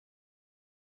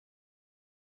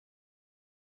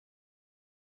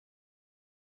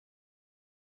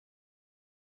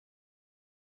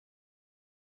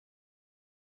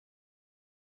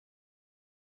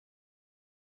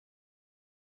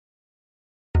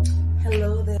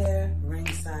Hello there,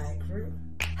 Ringside Crew.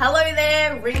 Hello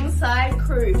there, Ringside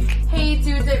Crew. Hey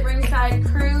dudes at Ringside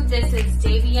Crew, this is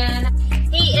Davian.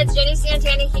 Hey, it's Jenny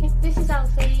Santana. This is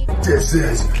Alfie. This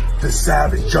is the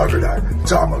Savage Juggernaut,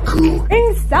 Tamaku.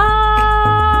 Inside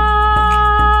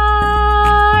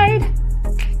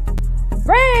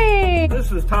Ring!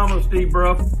 This is Thomas D.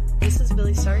 Bruff. This is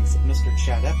Billy Starks. Mr.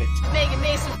 Chad Epic. Megan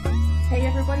Mason. Hey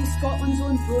everybody, Scotland's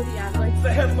own Brody Adler.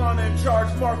 The headliner in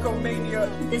charge, Marco Mania.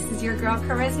 This is your girl,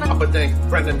 Charisma. Papa Dink,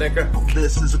 Brendan Dicker.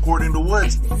 This is According to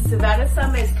Woods. Savannah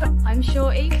Summers. I'm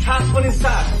Shorty. Tasman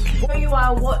inside. You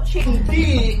are watching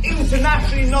The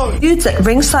internationally known Dudes at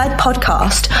Ringside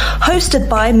podcast, hosted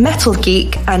by Metal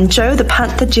Geek and Joe the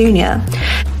Panther Jr.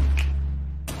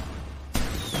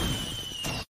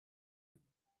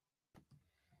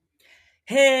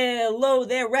 Hello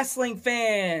there, wrestling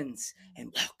fans,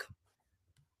 and welcome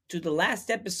to the last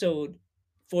episode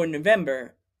for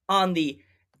November on the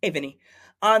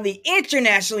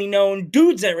internationally known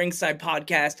Dudes at Ringside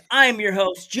podcast. I'm your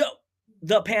host, Joe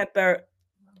the Panther,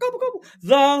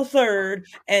 the third,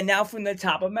 and now from the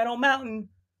top of Metal Mountain,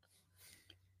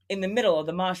 in the middle of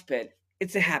the mosh pit,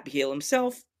 it's the Happy Heel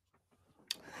himself,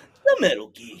 the Metal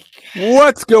Geek.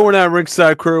 What's going on,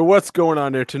 Ringside Crew? What's going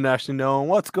on, internationally known?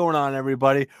 What's going on,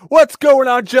 everybody? What's going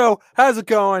on, Joe? How's it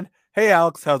going? Hey,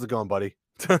 Alex, how's it going, buddy?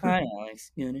 Hi,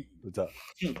 Alex. What's up?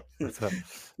 What's up?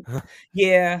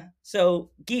 Yeah. So,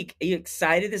 Geek, are you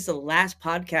excited? This is the last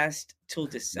podcast till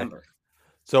December.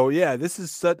 So, yeah, this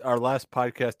is our last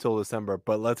podcast till December,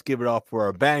 but let's give it off for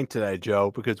a bang today,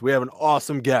 Joe, because we have an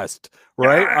awesome guest,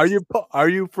 right? Yes. Are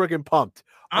you freaking pumped?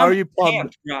 Are you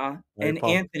pumped? And pumped?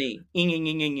 Anthony,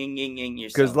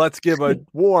 Because let's give a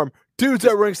warm Dudes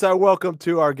at Ringside welcome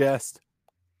to our guest,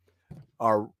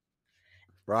 our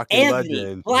Rocky Anthony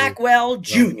legend, Blackwell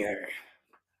Jr.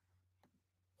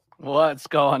 What's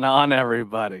going on,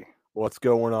 everybody? What's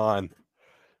going on?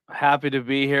 Happy to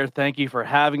be here. Thank you for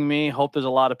having me. Hope there's a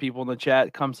lot of people in the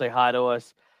chat. Come say hi to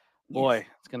us. Boy, Yes.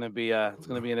 it's gonna be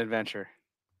an adventure.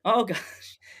 Oh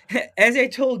gosh, as I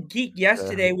told Geek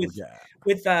yesterday with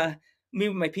me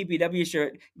with my PPW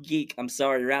shirt, Geek, I'm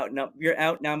sorry, you're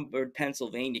outnumbered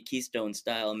Pennsylvania Keystone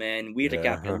style, man. We're the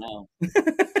captain now.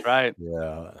 Right.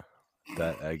 Yeah,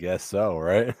 that I guess so,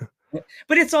 right?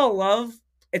 But it's all love.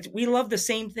 We love the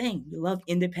same thing. We love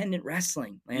independent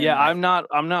wrestling. Man. Yeah, I'm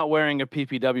not wearing a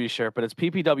PPW shirt, but it's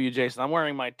PPW Jason. I'm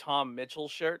wearing my Tom Mitchell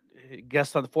shirt.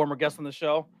 Former guest on the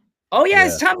show. Oh yeah,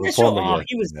 it's Tom Mitchell. Oh,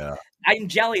 he was. Yeah. I'm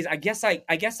jellies. I guess I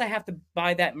have to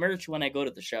buy that merch when I go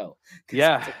to the show.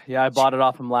 Yeah, I bought it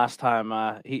off him last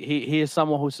time. He is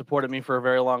someone who supported me for a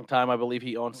very long time. I believe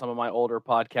he owns some of my older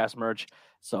podcast merch,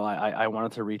 so I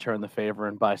wanted to return the favor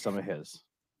and buy some of his.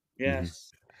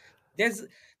 Yes, there's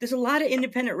a lot of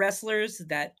independent wrestlers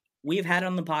that we've had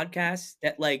on the podcast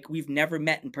that like we've never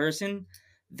met in person.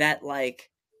 That like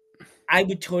I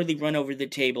would totally run over the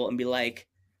table and be like,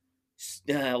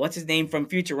 what's his name from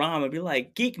Futurama? I'd be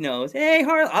like, Geek knows. Hey,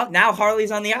 Harley. Oh, now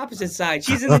Harley's on the opposite side.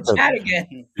 She's in the chat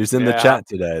again. She's in the chat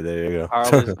today. There you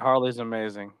go. Harley's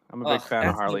amazing. I'm a big fan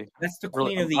of Harley. That's the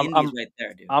queen of the indies right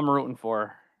there, dude. I'm rooting for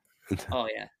her. Oh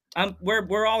yeah.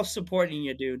 We're all supporting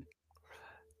you, dude.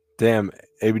 Damn,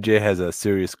 ABJ has a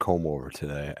serious comb over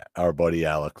today. Our buddy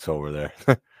Alex over there.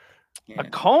 A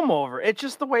comb over? It's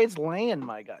just the way it's laying,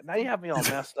 my God. Now you have me all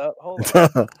messed up. Hold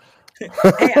on.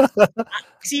 Hey,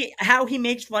 see how he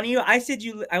makes fun of you? I said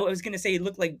I was gonna say you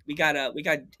look like we got.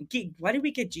 Why did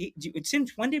we get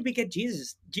since when did we get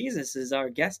Jesus? Jesus is our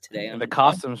guest today. The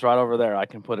costume's right over there. I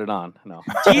can put it on. No.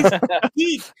 Jesus,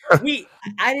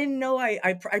 I didn't know.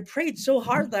 I prayed so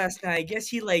hard last night. I guess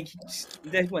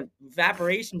that went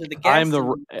evaporation to the guest. I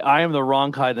am the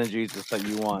wrong kind of Jesus that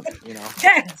you want. You know.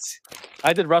 Yes.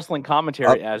 I did wrestling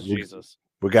commentary as Jesus.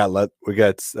 We got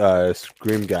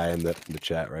Scream guy in the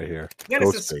chat right here. You got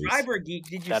a subscriber, Geek.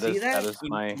 Did you see that?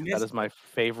 That is my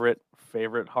favorite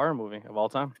horror movie of all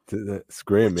time.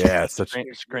 Scream, yeah.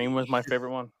 Scream was my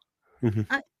favorite one.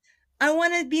 I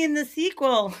want to be in the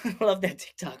sequel. I love that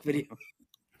TikTok video.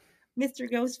 Mr.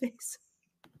 Ghostface.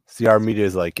 CR Media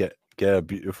is like, get a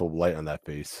beautiful light on that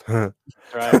face.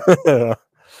 Right.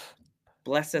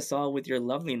 Bless us all with your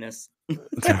loveliness.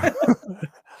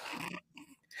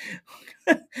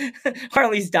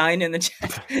 Harley's dying in the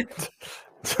chat.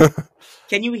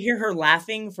 Can you hear her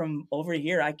laughing from over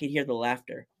here? I could hear the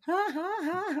laughter. Ha, ha,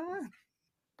 ha, ha.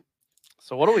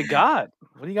 So what do we got?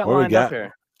 What do you got lined up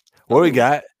here? What we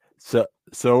got? So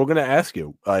we're gonna ask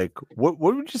you, like, what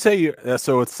would you say?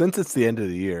 Since it's the end of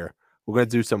the year, we're gonna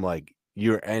do some like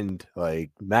year-end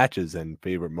like matches and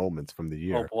favorite moments from the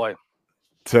year. Oh boy.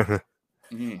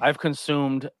 I've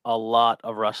consumed a lot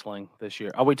of wrestling this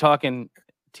year. Are we talking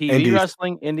TV Indies.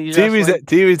 wrestling, indies wrestling.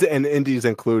 TVs and indies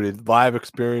included. Live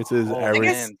experiences. Oh, I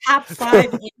guess man. top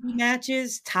 5 indie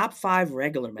matches, top 5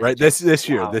 regular matches. Right. This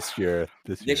year. Wow. This year.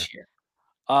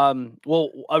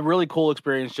 Well, a really cool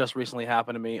experience just recently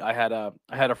happened to me. I had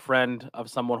a friend of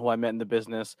someone who I met in the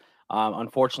business.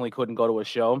 Unfortunately, couldn't go to a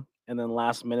show, and then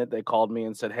last minute they called me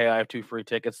and said, "Hey, I have 2 free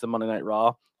tickets to Monday Night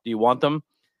Raw. Do you want them?"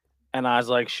 And I was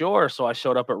like, "Sure." So I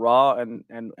showed up at Raw,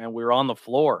 and we were on the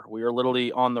floor. We were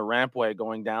literally on the rampway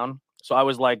going down. So I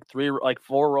was like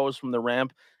 4 rows from the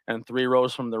ramp and 3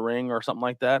 rows from the ring or something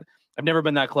like that. I've never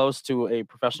been that close to a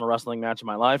professional wrestling match in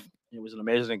my life. It was an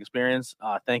amazing experience.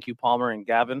 Thank you, Palmer and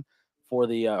Gavin, for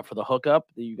the hookup.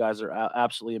 You guys are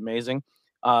absolutely amazing.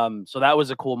 So that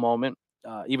was a cool moment.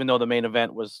 Even though the main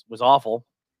event was awful,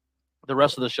 the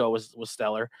rest of the show was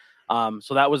stellar.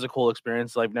 So that was a cool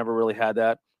experience. I've never really had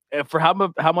that. For how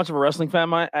much of a wrestling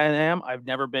fan I am, I've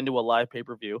never been to a live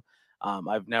pay-per-view.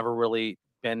 I've never really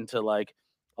been to like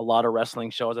a lot of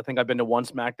wrestling shows. I think I've been to one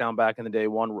SmackDown back in the day,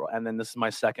 one Raw, and then this is my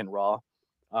second Raw.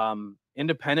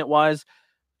 Independent wise,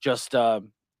 just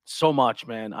so much,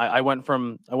 man. I went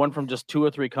from just 2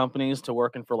 or 3 companies to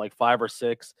working for like 5 or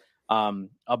 6.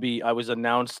 I was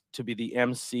announced to be the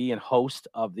MC and host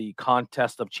of the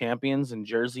Contest of Champions in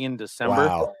Jersey in December.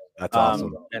 Wow, that's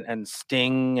awesome. And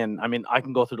Sting, and I mean, I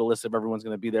can go through the list of everyone's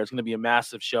going to be there. It's going to be a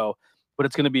massive show, but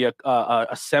it's going to be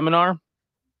a seminar.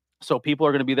 So people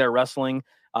are going to be there wrestling,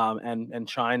 and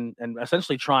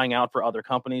essentially trying out for other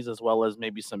companies, as well as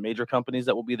maybe some major companies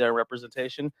that will be there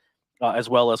representation, as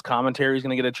well as commentary is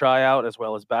going to get a tryout, as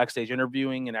well as backstage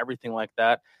interviewing and everything like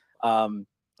that. And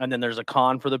then there's a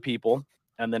con for the people.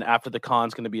 And then after the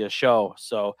con's going to be a show.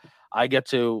 So I get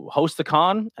to host the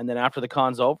con. And then after the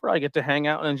con's over, I get to hang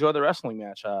out and enjoy the wrestling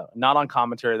match. Not on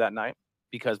commentary that night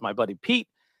because my buddy Pete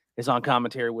is on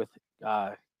commentary with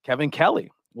Kevin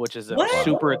Kelly, which is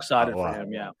super excited for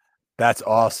him. Yeah. That's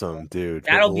awesome, dude.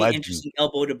 That'll be interesting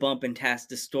elbow to bump and task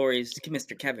the stories to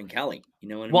Mr. Kevin Kelly. You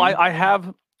know what I mean?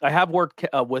 Well, I have worked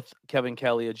with Kevin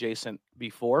Kelly adjacent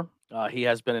before. He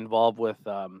has been involved with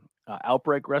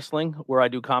Outbreak Wrestling, where I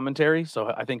do commentary.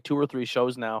 So I think 2 or 3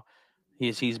 shows now,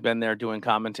 he's been there doing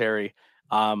commentary.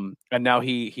 And now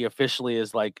he officially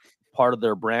is like part of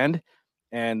their brand,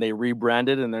 and they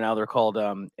rebranded, and they're called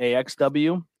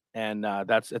AXW. And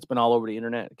it's been all over the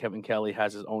internet. Kevin Kelly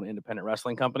has his own independent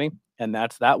wrestling company, and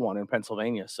that's that one in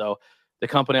Pennsylvania. So the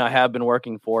company I have been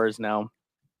working for is now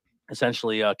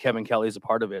essentially Kevin Kelly is a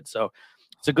part of it. So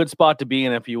it's a good spot to be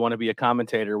in if you want to be a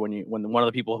commentator when one of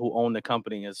the people who own the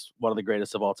company is one of the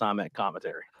greatest of all time at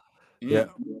commentary. Yeah.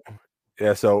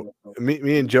 Yeah. So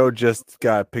me and Joe just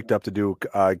got picked up to do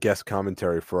guest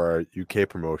commentary for our UK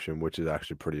promotion, which is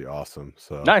actually pretty awesome.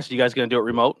 So nice. You guys going to do it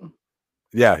remote?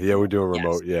 Yeah, we're doing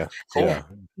remote. Yes. Yeah.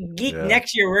 Geek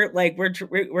next year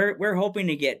we're hoping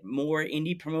to get more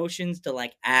indie promotions to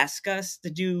like ask us to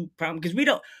do because we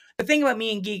don't. The thing about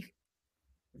me and Geek,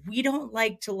 we don't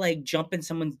like to like jump in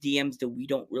someone's DMs that we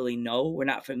don't really know. We're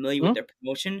not familiar with their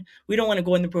promotion. We don't want to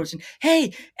go in the promotion.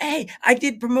 Hey, I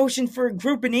did promotion for a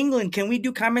group in England. Can we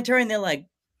do commentary? And they're like,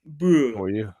 bro, who are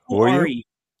you? Who are you?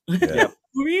 Yeah.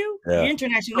 Who are you? Yeah. You're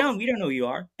international. No, we don't know who you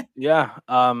are. Yeah.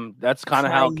 That's kind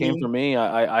of how it came for me.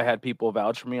 I had people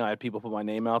vouch for me. I had people put my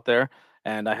name out there,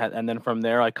 and then from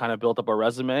there I kind of built up a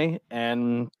resume,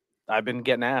 and I've been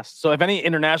getting asked. So if any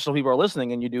international people are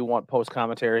listening and you do want post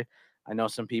commentary, I know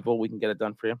some people. We can get it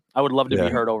done for you. I would love to be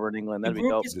heard over in England. That'd be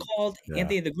dope.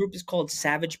 Anthony, the group is called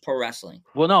Savage Pro Wrestling.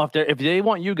 Well, no, if they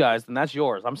want you guys, then that's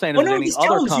yours. I'm saying if there's any other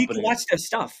company, so you can watch their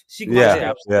stuff. So you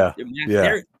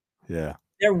can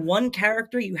Their one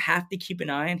character you have to keep an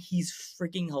eye on. He's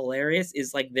freaking hilarious.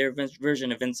 Is like their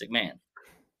version of Vince McMahon.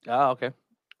 Oh, okay.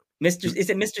 He's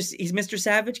Mr.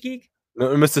 Savage, Geek? No,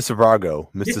 Mr.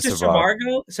 Savago.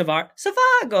 Mr.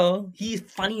 Savago. He's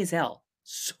funny as hell.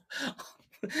 So,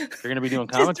 you're gonna be doing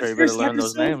commentary. You better learn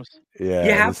those names. Yeah,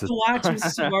 you have to watch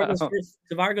Mr.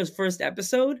 Savago's first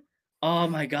episode. Oh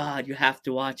my god, you have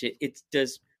to watch it. It's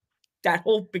just that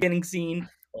whole beginning scene.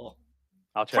 Oh,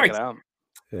 I'll check it out.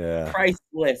 Yeah,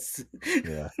 priceless.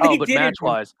 Yeah. But match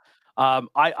wise,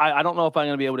 I don't know if I'm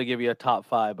gonna be able to give you a top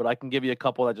 5, but I can give you a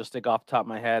couple that just stick off the top of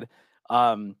my head.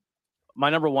 My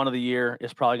number 1 of the year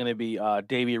is probably going to be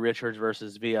Davey Richards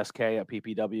versus VSK at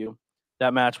PPW.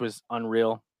 That match was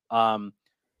unreal.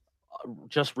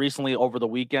 Just recently over the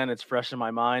weekend, it's fresh in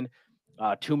my mind.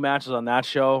 2 matches on that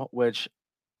show, which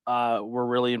were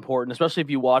really important, especially if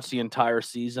you watch the entire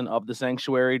season of The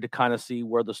Sanctuary to kind of see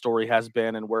where the story has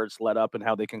been and where it's led up and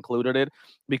how they concluded it.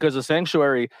 Because The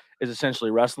Sanctuary is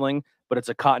essentially wrestling, but it's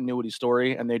a continuity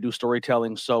story, and they do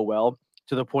storytelling so well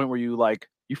to the point where you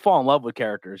fall in love with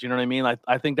characters. You know what I mean?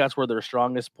 I think that's where their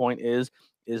strongest point is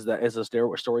is a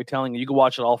storytelling. You can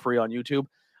watch it all free on YouTube.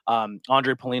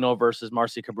 Andre Polino versus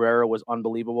Marcy Cabrera was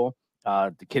unbelievable.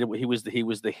 The kid, he was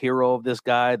the hero of this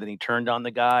guy. Then he turned on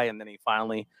the guy, and then he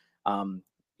finally, got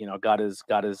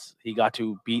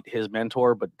to beat his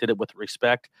mentor, but did it with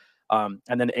respect. And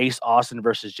then Ace Austin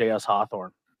versus J.S.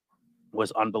 Hawthorne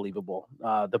was unbelievable.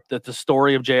 The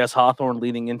story of J.S. Hawthorne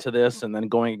leading into this, and then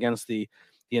going against the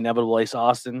inevitable Ace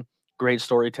Austin, great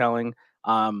storytelling.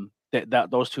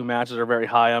 Those two matches are very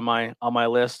high on my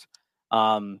list.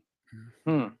 Trying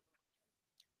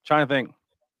to think.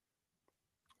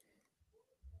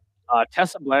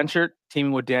 Tessa Blanchard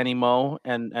teaming with Danny Moe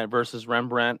and versus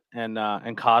Rembrandt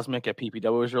and Cosmic at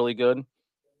PPW was really good.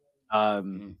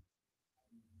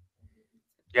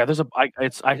 Yeah,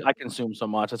 I consume so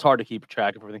much. It's hard to keep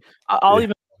track of everything. I'll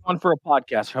even one for a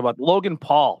podcast. How about Logan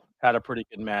Paul had a pretty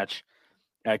good match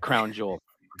at Crown Jewel.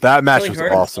 That match was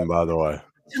awesome, by the way.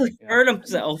 He hurt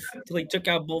himself until he took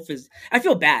out both his. I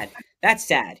feel bad. That's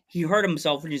sad. He hurt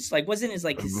himself and just wasn't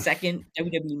his second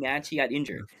WWE match. He got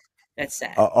injured. That's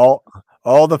sad. All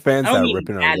the fans that are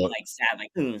ripping sad, on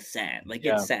sad.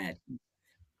 It's sad.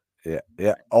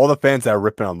 Yeah. All the fans that are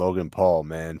ripping on Logan Paul,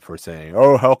 man, for saying,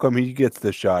 "Oh, how come he gets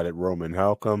the shot at Roman?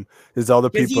 How come there's other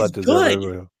people that deserve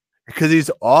it?" Because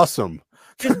he's awesome.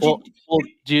 Well,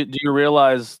 do you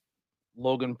realize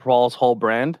Logan Paul's whole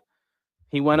brand?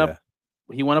 He went up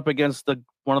against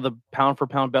one of the pound for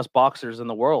pound best boxers in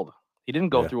the world. He didn't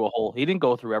go through he didn't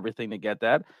go through everything to get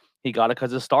that. He got it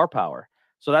because of star power.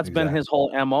 So that's been his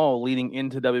whole MO leading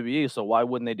into WWE. So why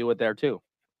wouldn't they do it there too?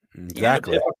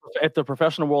 Exactly. If the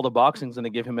professional world of boxing is going to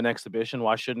give him an exhibition,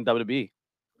 why shouldn't WWE?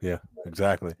 Yeah,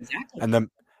 exactly. And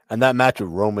that match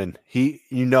with Roman, he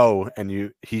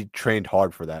trained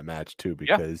hard for that match too,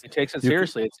 because he takes it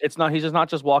seriously. He's not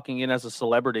just walking in as a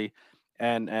celebrity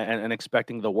and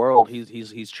expecting the world.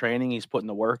 He's training, he's putting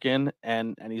the work in,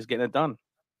 and he's getting it done.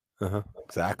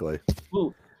 Exactly.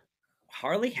 Ooh,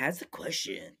 Harley has a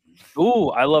question. Ooh,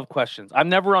 I love questions. I'm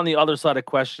never on the other side of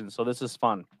questions, so this is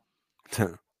fun.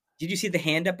 Did you see the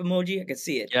hand up emoji? I could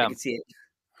see it. Yeah. I could see it.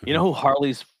 You know who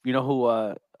Harley's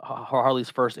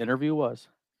first interview was?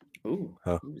 Ooh.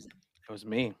 It was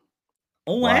me.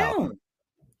 Oh wow.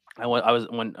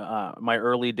 When my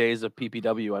early days of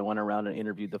PPW, I went around and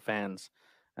interviewed the fans,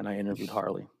 and I interviewed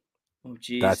Harley. Oh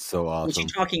geez. That's so awesome. Was she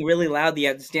talking really loud? You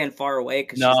had to stand far away?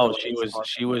 No,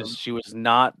 she was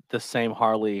not the same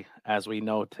Harley as we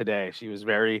know today. She was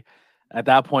at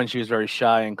that point, she was very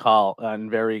shy and calm and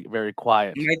very, very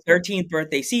quiet. My 13th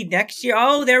birthday. See, next year.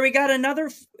 Oh, there we got another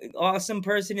awesome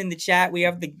person in the chat. We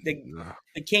have the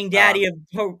King Daddy of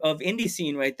indie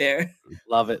scene right there.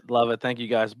 Love it. Thank you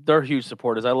guys. They're huge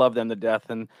supporters. I love them to death,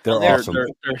 and they're awesome.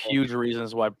 They're huge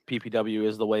reasons why PPW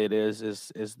is the way it is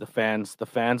the fans. The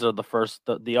fans are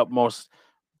the utmost.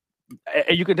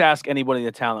 You could ask anybody in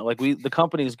the talent. The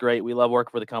company is great. We love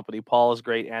working for the company. Paul is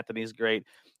great. Anthony's great,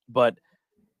 but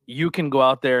you can go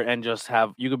out there and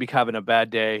you could be having a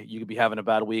bad day. You could be having a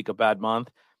bad week, a bad month.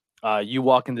 You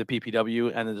walk into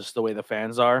PPW and just the way the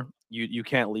fans are, you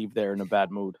can't leave there in a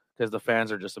bad mood because the fans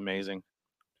are just amazing.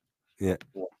 Yeah.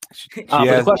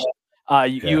 The question,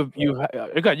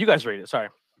 you guys read it. Sorry.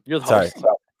 You're the host.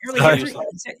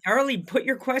 Early, put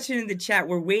your question in the chat.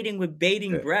 We're waiting with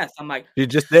bating breath. I'm like, you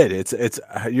just did. It's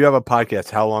you have a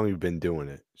podcast. How long have you been doing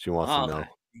it? She wants to know.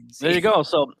 There you go.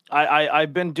 So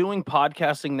I've been doing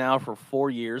podcasting now for 4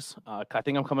 years. I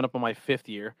think I'm coming up on my 5th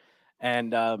year.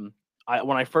 And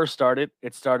when I first started,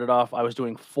 it started off, I was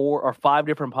doing 4 or 5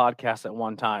 different podcasts at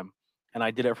one time. And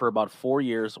I did it for about 4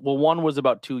 years. Well, one was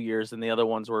about 2 years and the other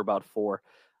ones were about 4.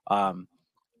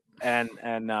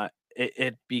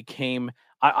 It became,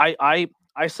 I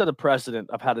set a precedent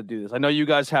of how to do this. I know you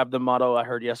guys have the motto I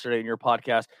heard yesterday in your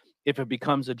podcast. If it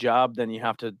becomes a job, then you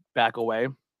have to back away.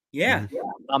 Yeah.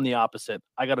 I'm the opposite.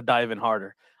 I got to dive in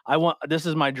harder. This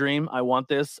is my dream. I want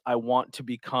this. I want to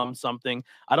become something.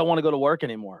 I don't want to go to work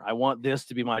anymore. I want this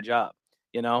to be my job,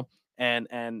 and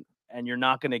you're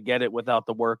not going to get it without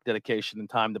the work, dedication, and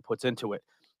time that puts into it.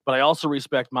 But I also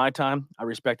respect my time. I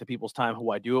respect the people's time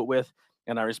who I do it with,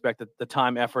 and I respect the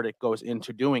time, effort it goes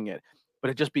into doing it.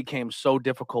 But it just became so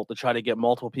difficult to try to get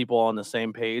multiple people on the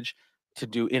same page to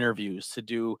do interviews, to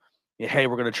do, hey,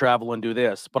 we're going to travel and do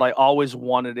this. But I always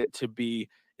wanted it to be,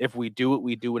 if we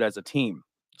do it as a team.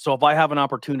 So if I have an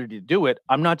opportunity to do it,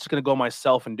 I'm not just going to go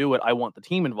myself and do it. I want the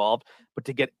team involved. But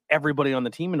to get everybody on the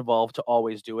team involved to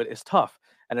always do it is tough.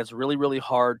 And it's really, really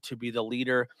hard to be the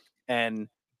leader and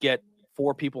get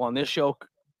 4 people on this show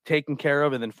taken care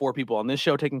of, and then 4 people on this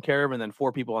show taken care of, and then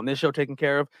 4 people on this show taken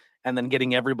care of, and then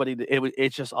getting everybody to,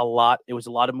 it's just a lot. It was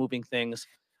a lot of moving things.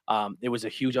 It was a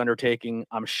huge undertaking.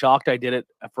 I'm shocked I did it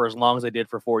for as long as I did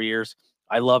for 4 years.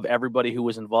 I love everybody who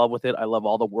was involved with it. I love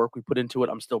all the work we put into it.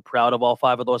 I'm still proud of all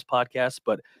 5 of those podcasts.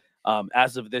 But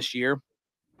as of this year,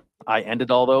 I ended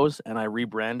all those and I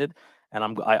rebranded,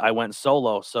 and I went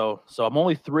solo. So I'm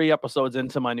only 3 episodes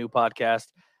into my new podcast.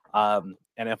 And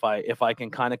if I can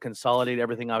kind of consolidate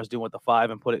everything I was doing with the 5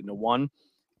 and put it into one,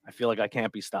 I feel like I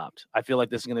can't be stopped. I feel like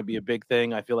this is going to be a big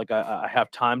thing. I feel like I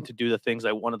have time to do the things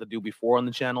I wanted to do before on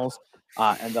the channels,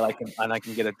 and that I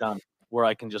can get it done where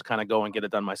I can just kind of go and get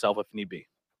it done myself if need be.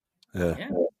 Yeah.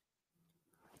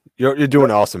 You're doing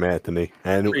awesome, Anthony,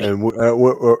 and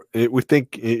we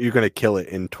think you're gonna kill it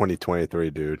in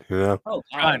 2023, dude. You know? Oh,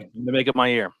 I'm gonna make it my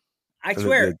year. I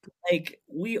swear, like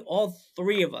we all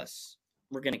 3 of us,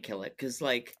 we're gonna kill it because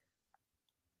like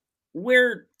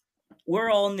we're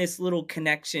all in this little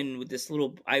connection with this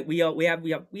little. We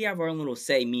have our own little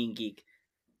say. Me and Geek.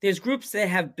 There's groups that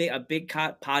have a big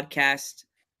podcast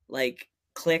like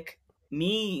click.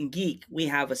 Me and Geek, we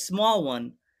have a small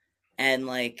one, and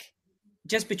like.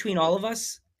 Just between all of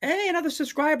us, hey, another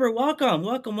subscriber, welcome.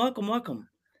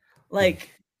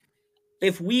 Like,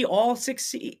 if we all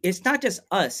succeed, it's not just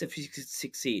us if we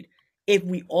succeed. If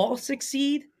we all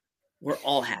succeed, we're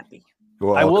all happy.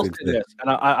 I will say this, and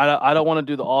I don't want to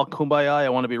do the all kumbaya. I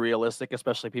want to be realistic,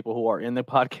 especially people who are in the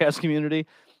podcast community.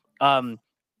 A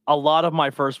lot of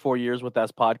my first 4 years with that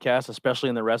podcast, especially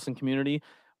in the wrestling community,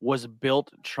 was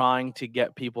built trying to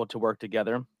get people to work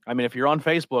together. I mean, if you're on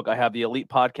Facebook, I have the Elite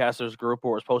Podcasters group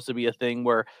where it's supposed to be a thing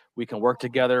where we can work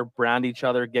together, brand each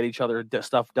other, get each other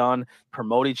stuff done,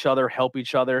 promote each other, help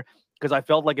each other. Because I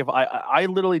felt like if I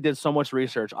literally did so much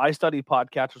research. I studied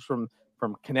podcasters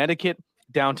from Connecticut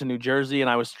down to New Jersey,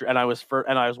 and I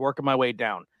was working my way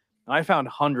down. And I found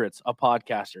hundreds of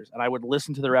podcasters, and I would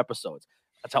listen to their episodes.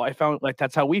 That's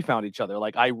how we found each other.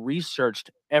 Like I researched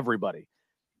everybody.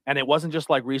 And it wasn't just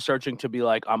like researching to be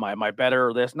like, am I better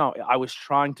or this? No, I was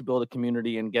trying to build a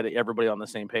community and get everybody on the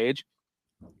same page.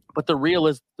 But the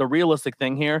realistic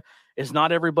thing here is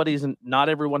not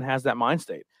everyone has that mind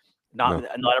state. Not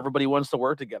everybody wants to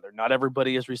work together. Not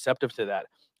everybody is receptive to that.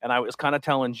 And I was kind of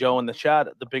telling Joe in the chat,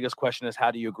 the biggest question is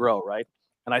how do you grow, right?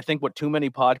 And I think what too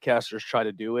many podcasters try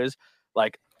to do is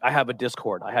like, I have a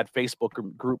Discord, I had Facebook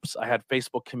groups, I had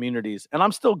Facebook communities, and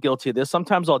I'm still guilty of this.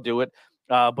 Sometimes I'll do it.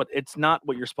 But it's not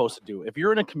what you're supposed to do. If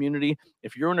you're in a community,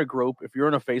 if you're in a group, if you're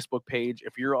on a Facebook page,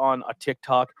 if you're on a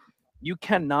TikTok, you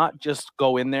cannot just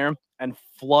go in there and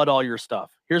flood all your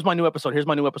stuff. Here's my new episode. Here's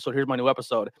my new episode. Here's my new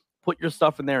episode. Put your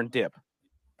stuff in there and dip.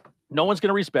 No one's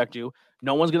going to respect you.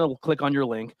 No one's going to click on your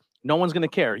link. No one's going to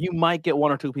care. You might get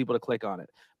 1 or 2 people to click on it,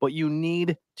 but you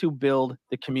need to build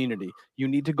the community. You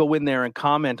need to go in there and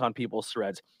comment on people's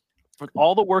threads. For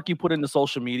all the work you put into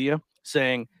social media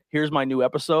saying, here's my new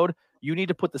episode, you need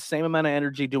to put the same amount of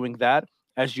energy doing that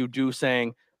as you do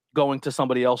saying going to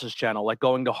somebody else's channel, like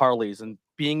going to Harley's and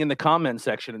being in the comment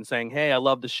section and saying, hey, I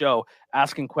love the show,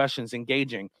 asking questions,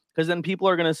 engaging. Because then people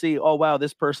are going to see, oh, wow,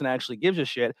 this person actually gives a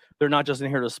shit. They're not just in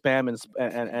here to spam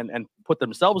and put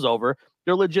themselves over.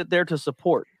 They're legit there to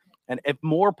support. And if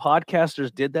more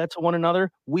podcasters did that to one another,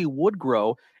 we would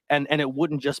grow. And it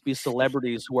wouldn't just be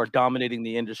celebrities who are dominating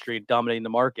the industry, dominating the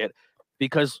market,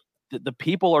 because the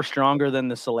people are stronger than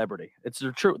the celebrity. It's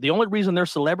the truth. The only reason they're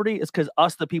celebrity is because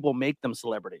us, the people, make them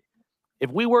celebrity.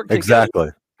 If we work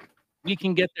together, we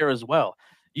can get there as well.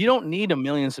 You don't need 1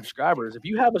 million subscribers. If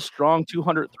you have a strong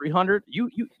 200, 300,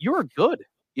 you're good.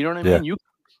 You know what I mean?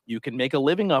 You can make a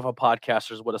living off of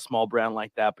podcasters with a small brand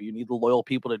like that, but you need the loyal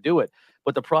people to do it.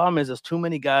 But the problem is too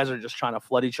many guys are just trying to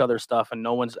flood each other's stuff, and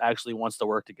no one's actually wants to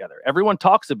work together. Everyone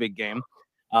talks a big game.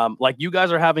 Like you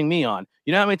guys are having me on.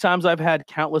 You know how many times I've had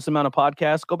countless amount of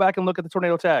podcasts? Go back and look at the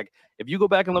Tornado Tag. If you go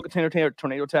back and look at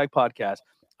Tornado Tag podcast,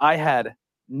 I had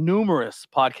numerous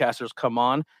podcasters come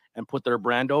on and put their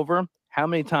brand over. How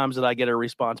many times did I get a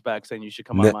response back saying you should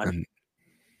come on my show?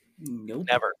 Nope.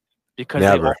 Never. Because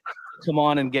they want to come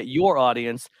on and get your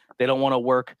audience. They don't want to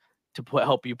work to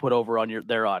help you put over on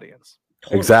their audience.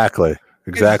 Totally.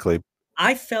 Exactly.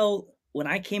 I felt when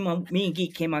I came on, me and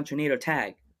Geek came on Tornado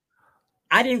Tag,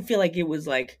 I didn't feel like it was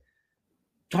like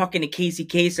talking to Casey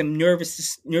Case. I'm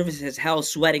nervous as hell,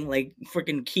 sweating like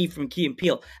freaking Key from Key and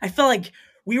Peele. I felt like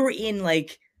we were in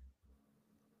like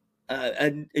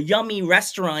a yummy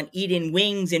restaurant, eating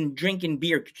wings and drinking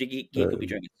beer. Geek could be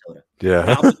drinking soda.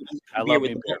 Yeah, I love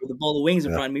with a bowl of wings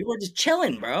in front of me. We were just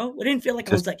chilling, bro. We didn't feel like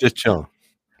I was like just chilling.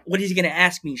 What is he gonna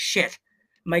ask me? Shit,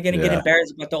 am I gonna get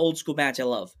embarrassed about the old school match I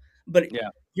love? But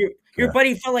your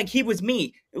buddy felt like he was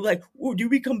me. It was like, oh, do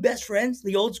we become best friends?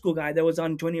 The old school guy that was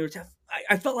on 20 or 10.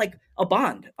 I felt like a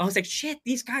bond. I was like, shit,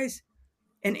 these guys.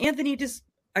 And Anthony just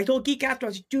I told Geek after, I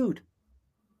was like, dude,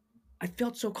 I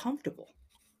felt so comfortable.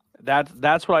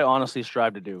 That's what I honestly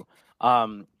strive to do.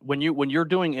 When you're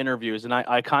doing interviews, and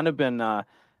I kind of been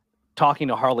talking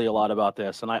to Harley a lot about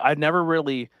this, and I've never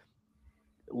really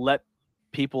let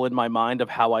people in my mind of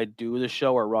how I do the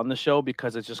show or run the show,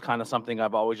 because it's just kind of something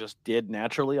I've always just did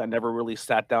naturally. I never really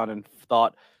sat down and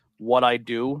thought what I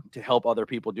do to help other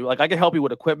people do. Like, I can help you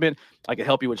with equipment, I can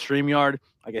help you with StreamYard,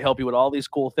 I can help you with all these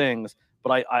cool things,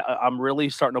 but I'm really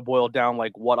starting to boil down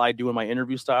like what I do in my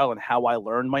interview style and how I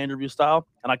learned my interview style.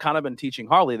 And I kind of been teaching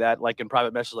Harley that, like in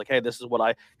private messages, like, hey, this is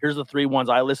what here's the 3 ones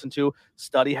I listen to,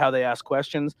 study how they ask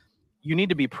questions. You need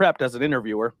to be prepped as an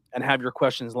interviewer and have your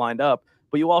questions lined up,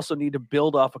 but you also need to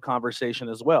build off a conversation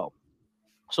as well.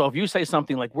 So if you say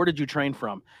something like, where did you train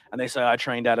from? And they say, I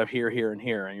trained out of here, here, and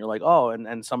here. And you're like, oh,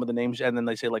 and some of the names. And then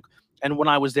they say like, and when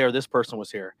I was there, this person was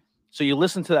here. So you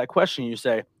listen to that question, you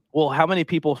say, well, how many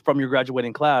people from your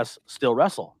graduating class still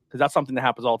wrestle? Because that's something that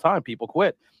happens all the time. People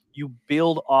quit. You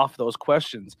build off those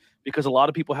questions, because a lot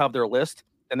of people have their list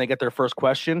and they get their first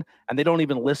question and they don't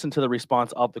even listen to the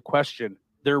response of the question.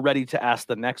 They're ready to ask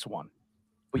the next one.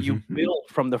 But you build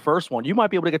from the first one. You might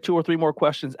be able to get 2 or 3 more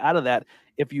questions out of that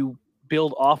if you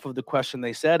build off of the question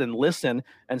they said and listen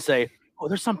and say, oh,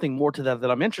 there's something more to that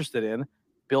I'm interested in.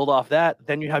 Build off that.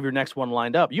 Then you have your next one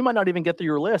lined up. You might not even get through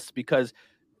your list, because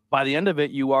by the end of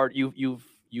it,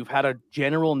 you've had a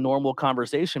general normal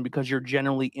conversation, because you're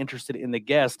generally interested in the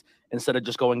guest instead of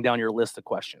just going down your list of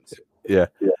questions. Yeah.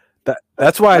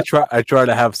 That's why I try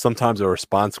to have sometimes a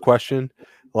response question,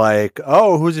 like,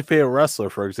 oh, who's your favorite wrestler,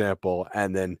 for example,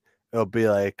 and then it'll be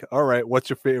like, all right, what's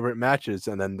your favorite matches?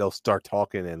 And then they'll start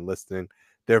talking and listing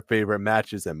their favorite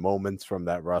matches and moments from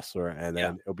that wrestler, and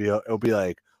then it'll be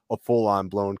like a full-on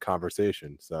blown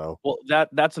conversation. So, well,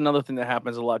 that's another thing that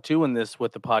happens a lot too in this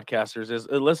with the podcasters is,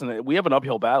 listen, we have an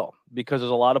uphill battle, because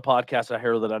there's a lot of podcasts out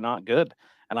here that are not good,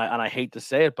 and I hate to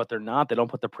say it, but they're not. They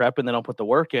don't put the prep in, they don't put the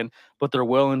work in, but they're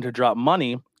willing to drop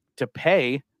money to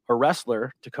pay a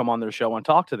wrestler to come on their show and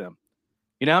talk to them.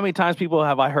 You know how many times people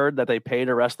have I heard that they paid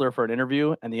a wrestler for an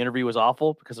interview and the interview was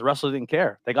awful because the wrestler didn't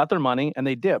care. They got their money and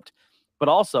they dipped. But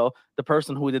also the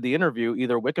person who did the interview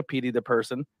either Wikipedia the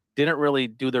person, didn't really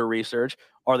do their research,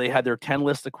 or they had their 10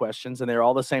 list of questions and they're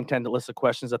all the same 10 list of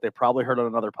questions that they probably heard on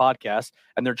another podcast,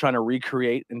 and they're trying to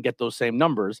recreate and get those same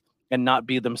numbers and not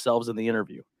be themselves in the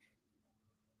interview.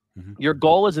 Your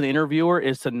goal as an interviewer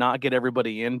is to not get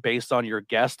everybody in based on your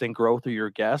guest and grow through your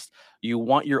guest. You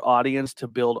want your audience to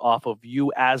build off of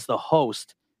you as the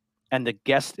host, and the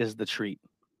guest is the treat,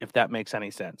 if that makes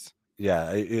any sense.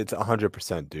 Yeah, it's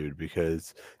 100%, dude,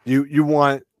 because you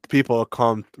want people to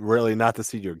come really not to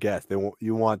see your guest.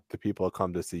 You want the people to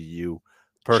come to see you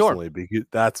personally, because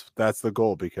that's the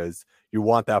goal, because you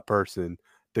want that person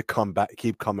to come back,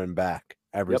 keep coming back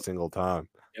every single time.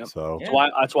 Yep. So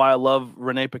that's why I love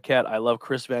Renee Paquette. I love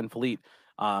Chris Van Fleet.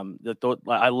 I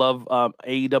love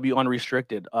AEW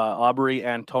Unrestricted. Aubrey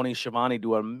and Tony Schiavone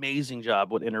do an amazing job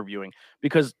with interviewing,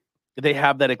 because they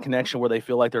have that connection where they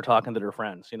feel like they're talking to their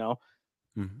friends. You know,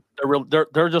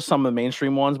 they're just some of the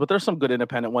mainstream ones, but there's some good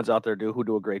independent ones out there who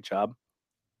do a great job.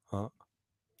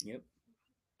 Yep.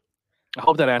 I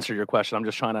hope that answered your question. I'm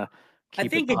just trying to keep I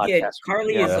think it did.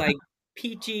 Carly is like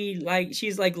peachy, like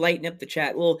she's like lighting up the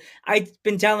chat. Well, I've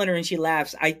been telling her and she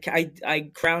laughs.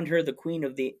 I crowned her the queen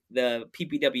of the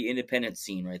PPW independent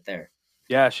scene right there.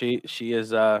 Yeah, she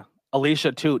is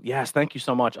Alicia Toot. Yes, thank you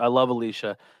so much. I love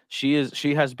Alicia. She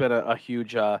has been a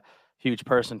huge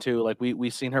person too. Like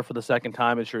we've seen her for the second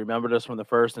time and she remembered us from the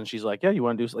first, and she's like, yeah, you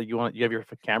want to do like you have your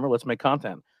camera, let's make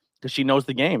content, because she knows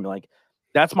the game. Like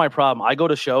that's my problem. I go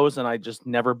to shows and I just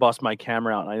never bust my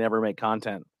camera out and I never make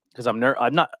content. Because I'll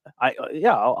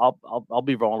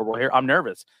be vulnerable here. I'm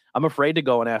nervous. I'm afraid to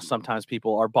go and ask sometimes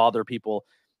people or bother people,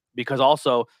 because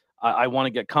also I want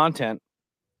to get content.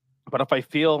 But if I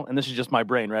feel, and this is just my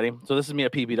brain, ready? So this is me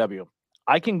at PPW.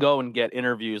 I can go and get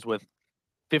interviews with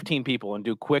 15 people and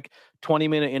do quick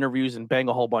 20-minute interviews and bang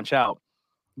a whole bunch out.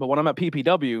 But when I'm at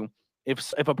PPW,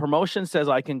 if a promotion says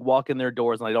I can walk in their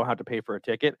doors and I don't have to pay for a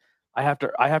ticket, I have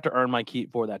to earn my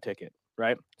keep for that ticket,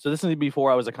 right? So this is before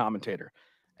I was a commentator.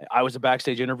 I was a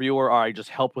backstage interviewer, or I just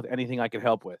helped with anything I could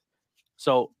help with.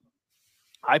 So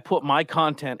I put my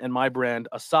content and my brand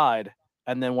aside,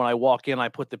 and then when I walk in, I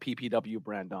put the PPW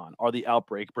brand on, or the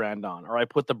Outbreak brand on, or I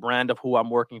put the brand of who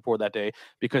I'm working for that day,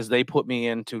 because they put me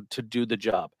in to do the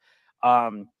job.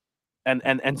 And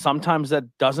sometimes that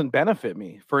doesn't benefit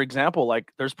me. For example,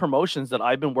 like there's promotions that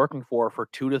I've been working for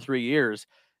 2 to 3 years,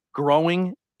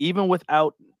 growing, even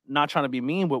without, not trying to be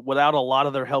mean, but without a lot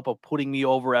of their help of putting me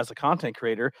over as a content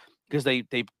creator, because they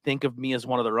think of me as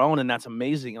one of their own, and that's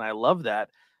amazing, and I love that.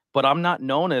 but I'm not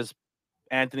known as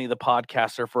Anthony the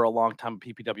podcaster for a long time at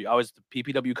PPW. I was the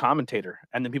PPW commentator.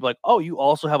 And then people are like, oh, you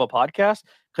also have a podcast?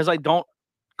 Because I don't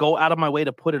go out of my way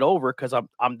to put it over because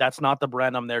I'm that's not the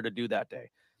brand I'm there to do that day.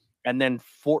 And then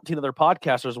 14 other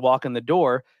podcasters walk in the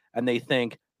door and they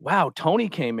think, wow, Tony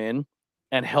came in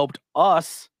and helped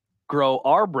us grow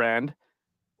our brand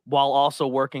while also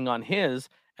working on his.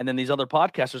 And then these other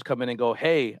podcasters come in and go,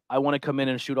 hey, I want to come in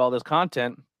and shoot all this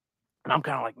content. And I'm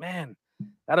kind of like, man,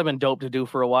 that'd have been dope to do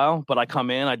for a while. But I come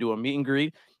in, I do a meet and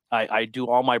greet. I do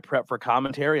all my prep for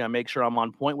commentary. I make sure I'm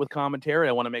on point with commentary.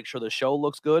 I want to make sure the show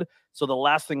looks good. So the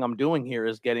last thing I'm doing here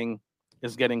is getting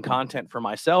content for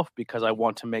myself because I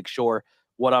want to make sure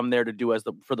what I'm there to do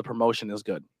for the promotion is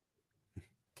good.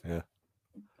 Yeah.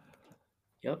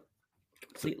 Yep.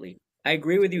 Completely. I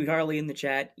agree with you, Harley, in the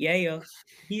chat. Yeah.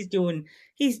 He's doing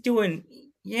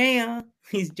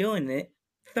it.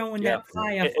 Throwing that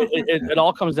fire. It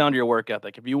all comes down to your work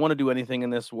ethic. If you want to do anything in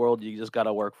this world, you just got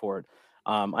to work for it.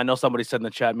 I know somebody said in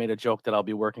the chat, made a joke that I'll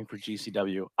be working for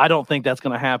GCW. I don't think that's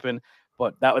going to happen,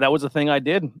 but that was a thing I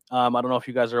did. I don't know if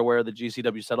you guys are aware of the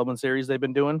GCW settlement series they've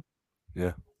been doing.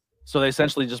 Yeah. So they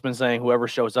essentially just been saying, whoever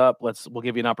shows up, we'll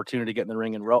give you an opportunity to get in the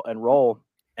ring and roll.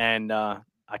 And I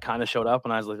kind of showed up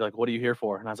and I was like, what are you here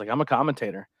for? And I was like, I'm a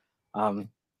commentator.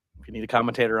 If you need a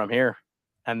commentator, I'm here.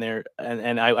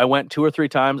 And I went 2 or 3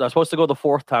 times. I was supposed to go the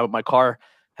 4th time, but my car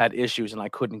had issues and I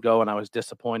couldn't go and I was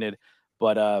disappointed.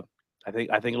 But I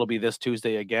think it'll be this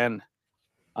Tuesday again.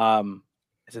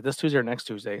 Is it this Tuesday or next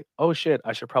Tuesday? Oh shit,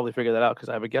 I should probably figure that out because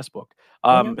I have a guest booked.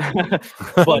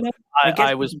 But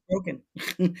I was broken.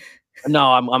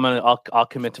 No, I'll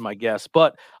commit to my guest.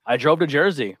 But I drove to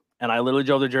Jersey and I literally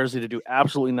drove to Jersey to do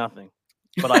absolutely nothing.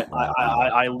 But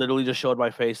I literally just showed my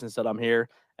face and said, I'm here.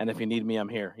 And if you need me, I'm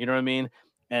here. You know what I mean?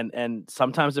 And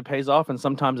sometimes it pays off and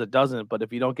sometimes it doesn't. But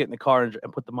if you don't get in the car and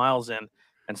put the miles in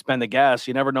and spend the gas,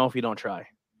 you never know if you don't try.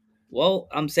 Well,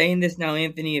 I'm saying this now,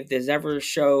 Anthony. If there's ever a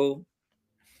show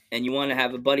and you want to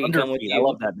have a buddy come with you, I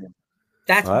love that name.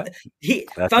 That's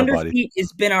Thunderfeet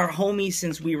has been our homie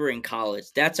since we were in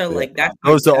college. That's our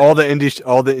those are all the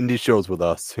indie shows with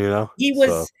us. You know,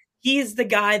 he is the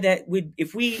guy that would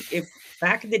if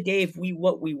back in the day if we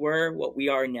we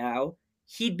are now,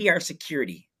 he'd be our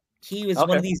security. He was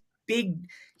one of these big.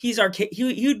 He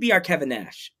would be our Kevin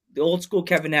Nash. The old school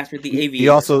Kevin Nash with the AV. He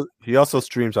also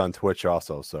streams on Twitch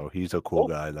also, so he's a cool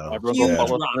guy though. Huge rock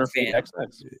fan.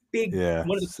 Big,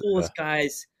 one of the coolest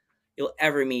guys you'll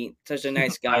ever meet. Such a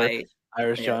nice guy.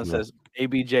 Irish John says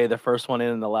ABJ, the first one in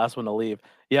and the last one to leave.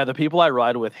 Yeah, the people I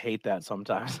ride with hate that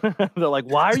sometimes. They're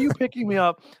like, "Why are you picking me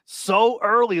up so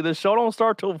early? The show don't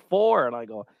start till 4." And I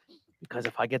go, because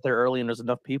if I get there early and there's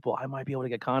enough people, I might be able to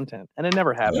get content. And it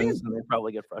never happens, and they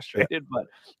probably get frustrated. But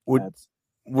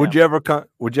would you ever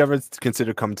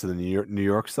consider coming to the New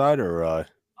York side or?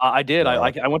 I did.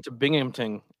 I went to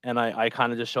Binghamton and I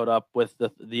kind of just showed up with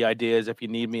the ideas. If you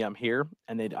need me, I'm here.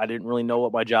 And I didn't really know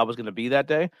what my job was going to be that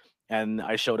day. And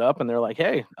I showed up and they're like,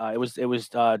 hey, it was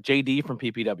JD from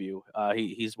PPW.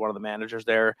 He's one of the managers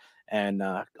there and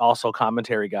also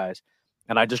commentary guys.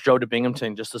 And I just drove to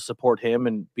Binghamton just to support him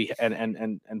and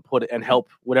help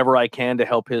whatever I can to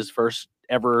help his first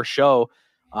ever show.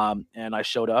 And I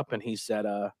showed up and he said,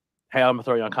 hey, I'm gonna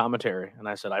throw you on commentary. And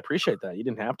I said, I appreciate that. You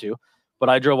didn't have to, but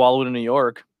I drove all the way to New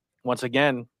York once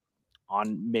again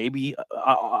on maybe.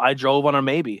 I drove on a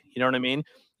maybe, you know what I mean?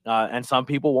 And some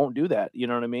people won't do that. You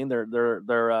know what I mean?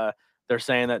 They're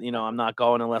saying that, you know, I'm not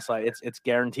going unless it's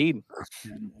guaranteed.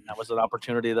 And that was an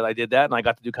opportunity that I did that. And I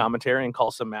got to do commentary and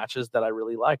call some matches that I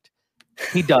really liked.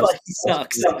 He does. He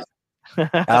sucks.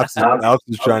 Alex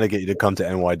is trying to get you to come to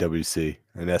NYWC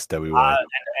and SWA.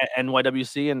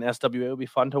 NYWC and SWA would be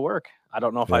fun to work. I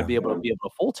don't know if I'd be able to be a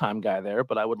full-time guy there,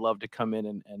 but I would love to come in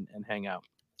and hang out.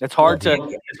 It's hard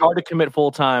to commit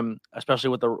full-time,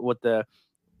 especially with the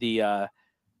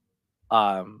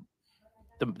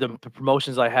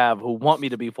promotions I have who want me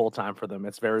to be full-time for them.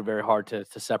 It's very, very hard to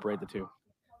separate the two.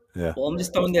 Yeah. Well, I'm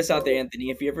just throwing this out there, Anthony.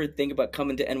 If you ever think about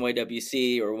coming to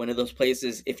NYWC or one of those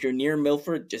places, if you're near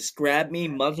Milford, just grab me,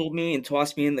 muzzle me, and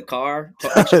toss me in the car.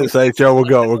 Say, Joe,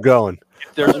 we're going.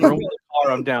 If there's room in the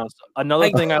car, I'm down. So another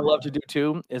thing I love to do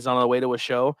too is on the way to a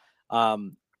show.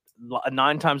 9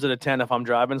 times out of 10, if I'm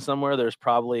driving somewhere, there's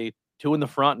probably 2 in the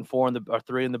front and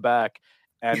 3 in the back,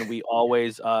 and we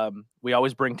always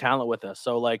bring talent with us.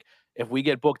 So like if we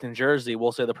get booked in Jersey,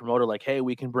 we'll say to the promoter like, hey,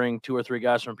 we can bring 2 or 3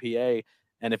 guys from PA.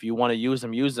 And if you want to use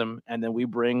them. And then we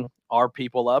bring our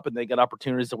people up and they get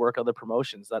opportunities to work other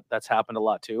promotions. That's happened a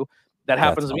lot too. That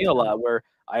happens to me a lot where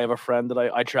I have a friend that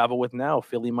I travel with now,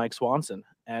 Philly Mike Swanson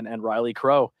and Riley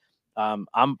Crow.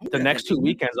 I'm the next 2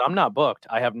 weekends. I'm not booked.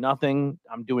 I have nothing.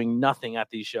 I'm doing nothing at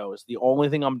these shows. The only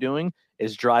thing I'm doing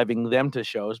is driving them to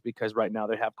shows because right now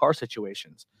they have car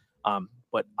situations.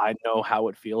 But I know how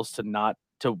it feels to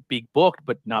be booked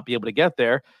but not be able to get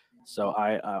there. So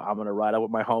I'm gonna ride out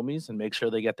with my homies and make sure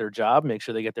they get their job, make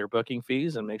sure they get their booking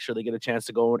fees, and make sure they get a chance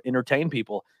to go and entertain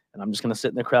people. And I'm just gonna sit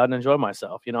in the crowd and enjoy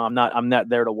myself. I'm not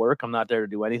there to work. I'm not there to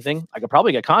do anything. I could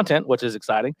probably get content, which is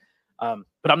exciting.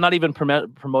 But I'm not even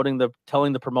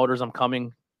telling the promoters I'm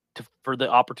coming for the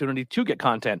opportunity to get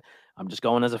content. I'm just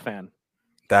going as a fan.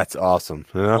 That's awesome.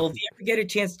 Yeah. Well, if you ever get a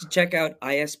chance to check out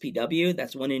ISPW,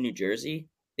 that's one in New Jersey.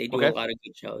 They do a lot of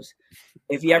good shows.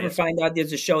 If you ever find out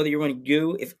there's a show that you're going to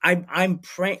do, I'm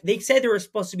praying. They said they were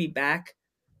supposed to be back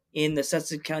in the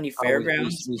Sussex County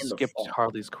Fairgrounds. We skipped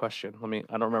Harley's question.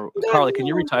 I don't remember. Carly, can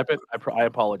you retype it? I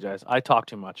apologize. I talk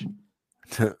too much.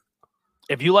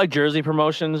 If you like Jersey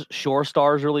promotions, Shore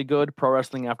Star is really good. Pro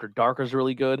Wrestling After Dark is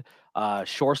really good.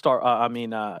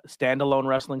 Standalone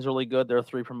Wrestling is really good. There are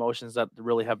 3 promotions that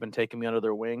really have been taking me under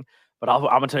their wing. But I'm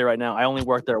gonna tell you right now, I only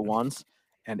worked there once,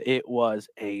 and it was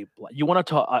you want to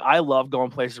talk. I love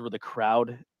going places where the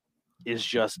crowd is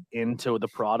just into the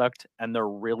product and they're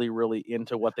really, really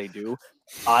into what they do.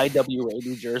 IWA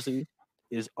New Jersey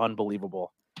is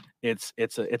unbelievable. It's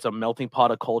a melting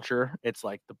pot of culture. It's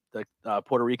like the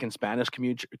Puerto Rican Spanish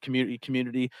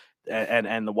community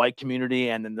and the white community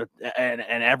and then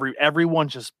everyone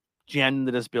just jammed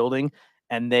into this building,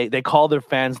 and they call their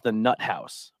fans the Nut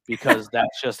House because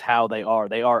that's just how they are.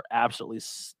 They are absolutely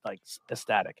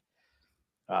ecstatic.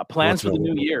 Plans for the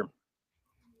new year,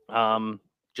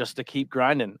 just to keep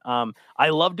grinding. I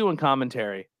love doing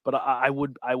commentary, but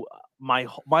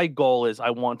my goal is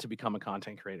I want to become a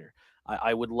content creator.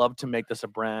 I would love to make this a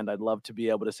brand. I'd love to be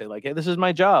able to say like, hey, this is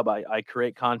my job. I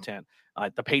create content.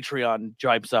 The Patreon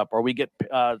jibes up, or we get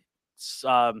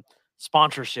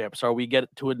sponsorships, or we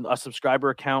get to a subscriber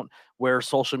account where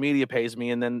social media pays me,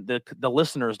 and then the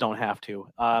listeners don't have to.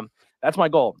 That's my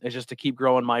goal, is just to keep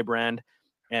growing my brand.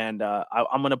 And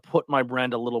I'm going to put my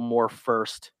brand a little more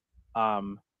first,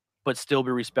 but still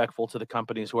be respectful to the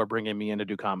companies who are bringing me in to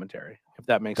do commentary, if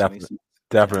that makes any sense.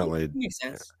 Definitely. Makes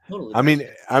sense. Totally.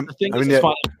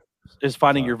 Is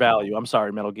finding your value. I'm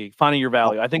sorry, Metal Geek. Finding your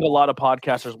value. I think a lot of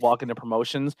podcasters walk into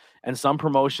promotions, and some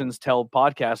promotions tell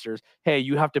podcasters, hey,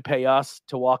 you have to pay us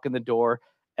to walk in the door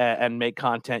and make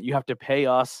content. You have to pay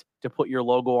us to put your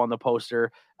logo on the poster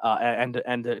and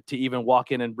to even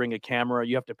walk in and bring a camera.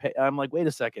 You have to pay. I'm like, wait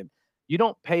a second. You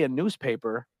don't pay a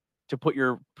newspaper to put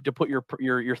your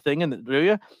thing in, do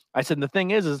you? I said, the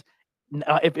thing is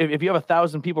if you have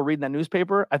 1,000 people reading that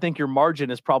newspaper, I think your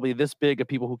margin is probably this big of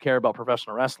people who care about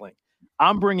professional wrestling.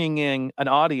 I'm bringing in an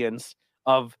audience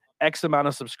of X amount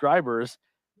of subscribers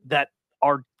that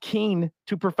are keen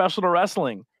to professional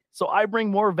wrestling. So I bring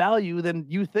more value than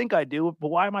you think I do, but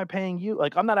why am I paying you?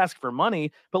 Like, I'm not asking for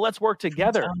money, but let's work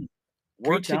together.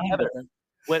 Work together.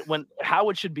 When how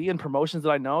it should be in promotions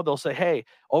that I know, they'll say, hey,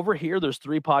 over here, there's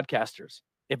 3 podcasters.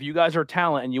 If you guys are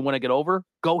talent and you want to get over,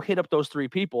 go hit up those 3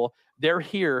 people. They're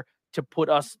here to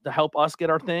help us get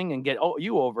our thing and get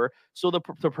you over. So the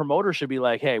promoter should be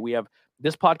like, hey, we have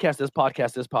this podcast, this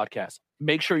podcast, this podcast.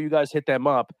 Make sure you guys hit them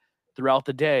up throughout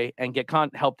the day and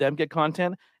help them get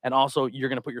content. And also, you're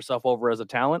going to put yourself over as a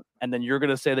talent, and then you're going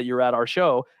to say that you're at our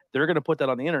show. They're going to put that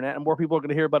on the internet, and more people are going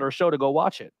to hear about our show to go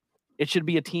watch it. It should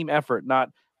be a team effort, not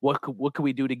what could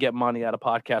we do to get money out of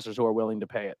podcasters who are willing to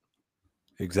pay it.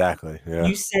 Exactly. Yeah.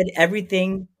 You said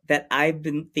everything that I've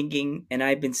been thinking and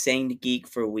I've been saying to Geek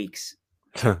for weeks.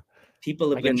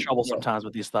 People have been in trouble sometimes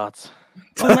with these thoughts.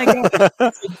 Oh my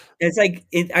god! It's like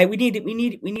we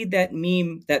need that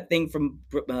meme, that thing from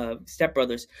Step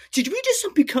Brothers. Did we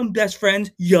just become best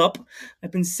friends? Yup.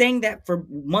 I've been saying that for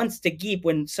months to Geek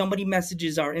when somebody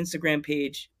messages our Instagram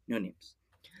page. No names.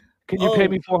 Can you pay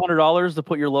me $400 to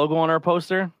put your logo on our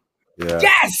poster? Yeah.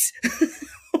 Yes.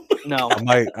 No.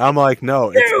 I'm like,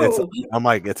 no.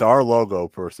 It's our logo.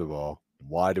 First of all,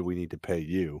 why do we need to pay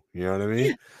you? You know what I mean?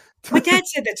 Yeah. My dad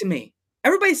said that to me.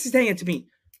 Everybody's saying it to me.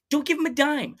 Don't give them a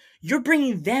dime. You're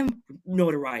bringing them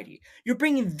notoriety. You're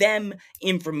bringing them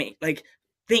information, like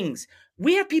things.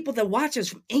 We have people that watch us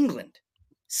from England,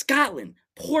 Scotland,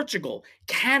 Portugal,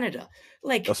 Canada,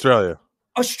 like Australia,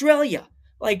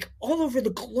 like all over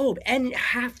the globe and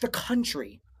half the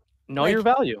country. Know your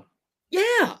value.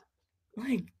 Yeah.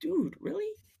 Like, dude, really?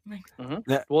 Like,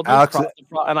 yeah. Well, Alex,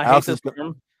 and I hate this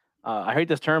term. I hate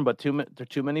this term, but too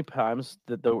many times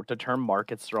the term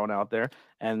market's thrown out there,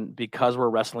 and because we're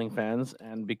wrestling fans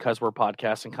and because we're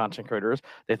podcasts and content creators,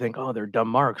 they think, oh, they're dumb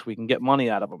marks. We can get money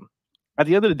out of them. At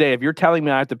the end of the day, if you're telling me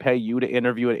I have to pay you to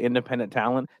interview an independent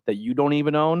talent that you don't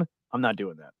even own, I'm not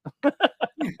doing that.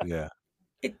 Yeah.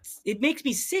 It makes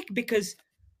me sick because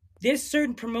there's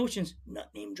certain promotions,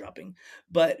 not name dropping,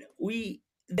 but we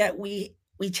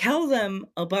tell them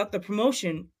about the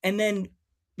promotion, and then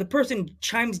the person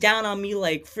chimes down on me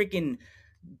like freaking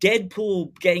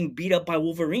Deadpool getting beat up by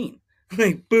Wolverine.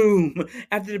 Like, boom.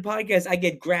 After the podcast, I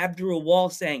get grabbed through a wall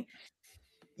saying,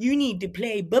 you need to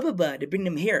play Bubba to bring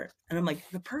them here. And I'm like,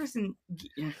 the person,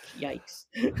 yikes.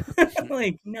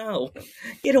 Like, no,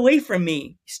 get away from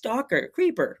me. Stalker,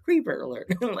 creeper alert.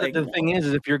 Like, the thing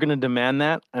is if you're going to demand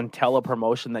that and tell a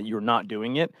promotion that you're not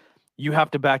doing it, you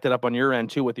have to back that up on your end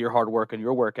too with your hard work and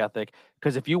your work ethic.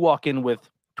 Because if you walk in with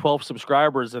 12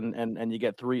 subscribers and you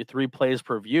get three plays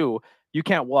per view, you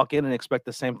can't walk in and expect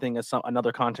the same thing as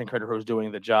another content creator who's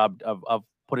doing the job of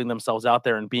putting themselves out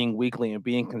there and being weekly and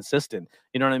being consistent.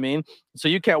 You know what I mean? So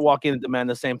you can't walk in and demand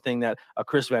the same thing that a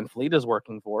Chris Van Fleet is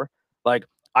working for. Like,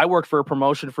 I worked for a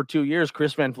promotion for 2 years.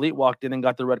 Chris Van Fleet walked in and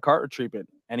got the red carpet treatment,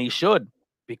 and he should,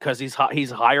 because he's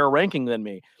higher ranking than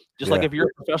me. Just like if you're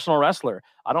a professional wrestler,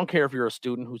 I don't care if you're a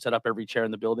student who set up every chair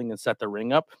in the building and set the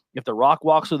ring up. If The Rock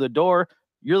walks through the door,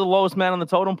 you're the lowest man on the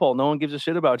totem pole. No one gives a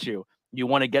shit about you. You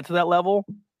want to get to that level?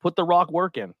 Put The Rock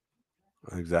work in.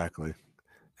 Exactly.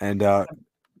 And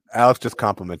Alex just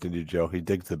complimented you, Joe. He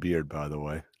digs the beard, by the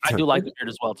way. I do like the beard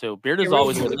as well, too. Beard is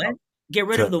always good. Get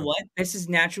rid of the what? This is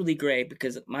naturally gray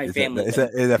because my family. It's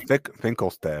a Finkel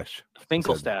stash.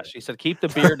 Finkel stash. He said, keep the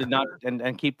beard and not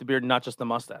and keep the beard, not just the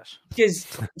mustache. Because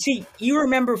see, you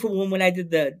remember from when I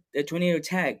did the tornado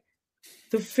tag,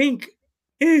 the Fink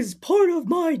is part of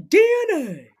my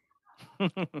DNA.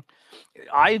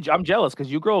 I'm jealous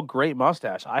because you grow a great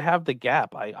mustache. I have the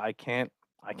gap. I can't.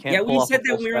 Yeah, we said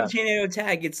that when we were on tornado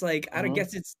tag. It's like I don't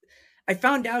guess it's. I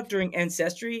found out during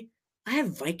Ancestry. I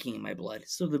have Viking in my blood,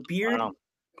 so the beard,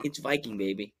 it's Viking,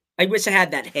 baby. I wish I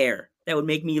had that hair. That would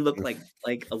make me look like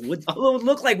a wood. I would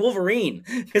look like Wolverine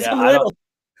because I'm little.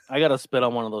 I gotta spit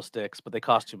on one of those sticks, but they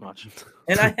cost too much.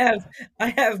 And I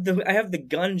have the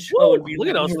gun show. Look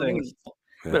at those things.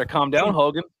 You better calm down,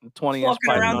 Hogan. 20 inch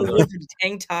walking around the woods with a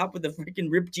tank top with the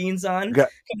freaking ripped jeans on, coming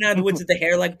out of the woods with the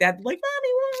hair like that. Like,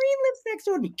 mommy, Wolverine lives next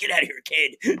door to me. Get out of here,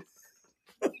 kid.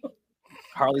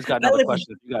 Harley's got another question.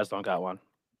 If you guys don't got one.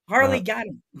 Harley got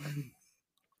him.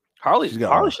 Harley should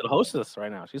host this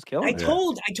right now. She's killing it.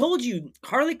 I told you,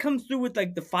 Harley comes through with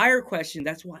like the fire question.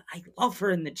 That's why I love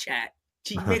her in the chat.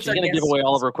 She's gonna give away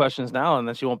all of her questions now, and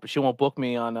then she won't book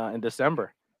me on in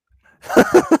December.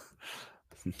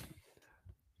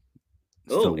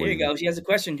 Oh, here you go. She has a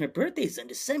question. Her birthday's on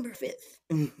December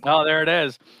 5th. Oh, there it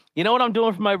is. You know what I'm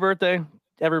doing for my birthday,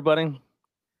 everybody?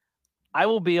 I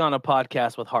will be on a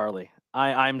podcast with Harley.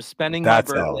 I'm spending my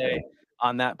birthday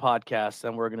on that podcast,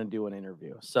 and we're going to do an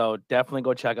interview. So definitely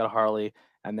go check out Harley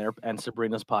and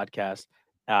Sabrina's podcast.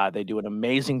 They do an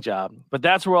amazing job. But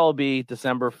that's where I'll be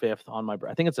December 5th on my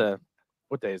birthday. I think it's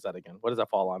what day is that again? What does that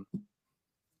fall on?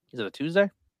 Is it a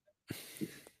Tuesday?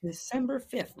 December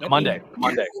 5th. Monday.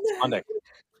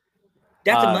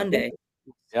 That's a Monday.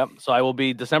 Yep. So I will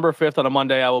be December 5th on a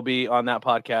Monday. I will be on that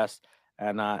podcast.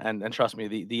 And trust me,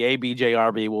 the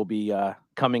ABJRB will be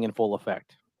coming in full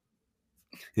effect.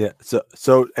 Yeah.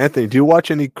 So Anthony, do you watch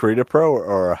any Creator Pro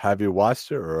or have you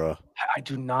watched it? Or I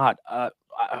do not. So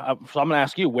I'm going to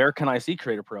ask you, where can I see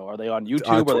Creator Pro? Are they on YouTube?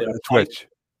 Are they on Twitch?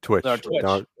 Twitch.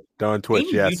 They're on Twitch.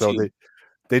 Yeah. YouTube. So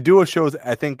they do a show.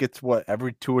 I think it's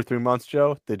every 2 or 3 months,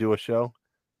 Joe. They do a show.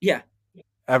 Yeah.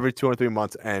 Every 2 or 3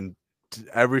 months, and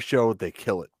every show they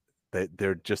kill it.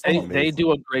 They're just amazing. They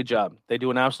do a great job. They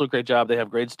do an absolute great job. They have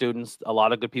great students. A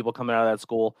lot of good people coming out of that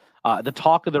school. The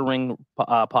Talk of the Ring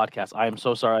podcast. I am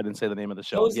so sorry I didn't say the name of the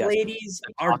show. Those ladies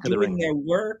are doing their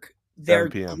work. They're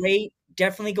great.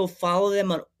 Definitely go follow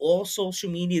them on all social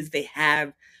medias. They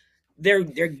have. They're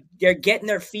getting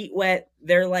their feet wet.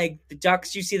 They're like the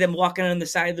ducks. You see them walking on the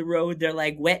side of the road. They're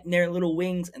like wetting their little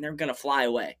wings, and they're gonna fly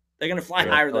away. They're gonna fly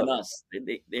higher than us.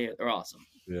 They're awesome.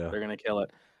 Yeah, they're gonna kill it.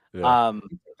 Yeah.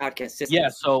 Podcast system. Yeah.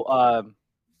 So,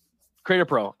 Creator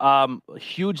Pro.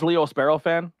 Huge Leo Sparrow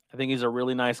fan. I think he's a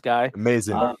really nice guy.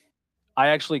 Amazing. I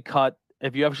actually cut.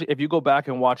 If you go back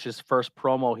and watch his first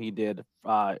promo he did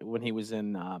when he was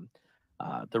in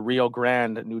the Rio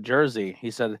Grande, New Jersey,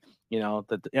 he said,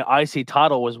 that the IC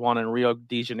title was won in Rio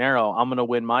de Janeiro. I'm going to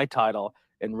win my title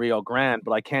in Rio Grande,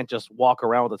 but I can't just walk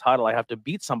around with the title. I have to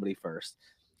beat somebody first.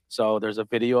 So there's a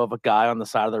video of a guy on the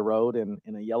side of the road in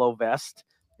a yellow vest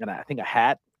and I think a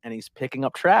hat, and he's picking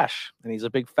up trash, and he's a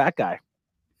big fat guy.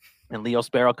 And Leo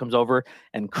Sparrow comes over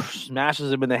and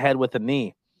smashes him in the head with a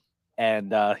knee.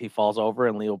 And he falls over,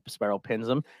 and Leo Sparrow pins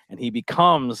him, and he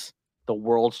becomes the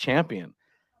world's champion.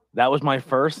 that was my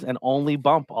first and only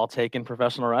bump I'll take in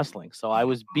professional wrestling. So I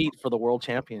was beat for the world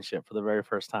championship for the very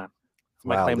first time.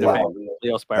 My claim to fame,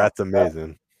 Leo Sparrow. That's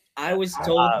amazing. I was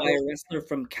told by a wrestler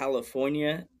from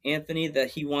California, Anthony, that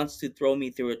he wants to throw me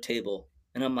through a table,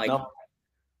 and I'm like,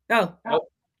 no.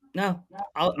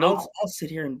 I'll sit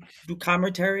here and do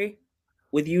commentary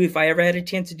with you if I ever had a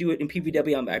chance to do it in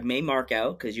PPW. I may mark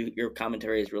out because your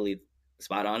commentary is really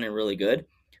spot on and really good,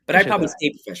 but I'd probably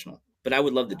stay professional. But I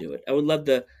would love to do it. I would love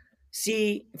to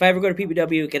see if I ever go to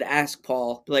PPW, I could ask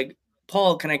Paul, like,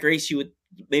 Paul, can I grace you with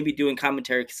maybe doing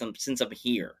commentary since I'm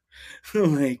here?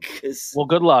 Well,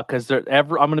 good luck, because I'm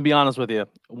going to be honest with you.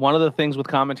 One of the things with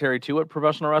commentary too at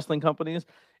professional wrestling companies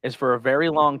is for a very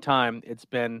long time, it's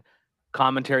been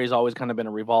commentary has always kind of been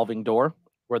a revolving door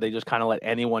where they just kind of let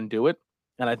anyone do it.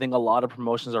 And I think a lot of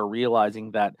promotions are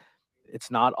realizing that it's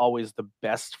not always the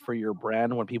best for your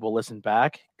brand when people listen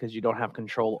back because you don't have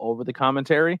control over the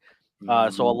commentary.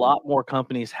 So a lot more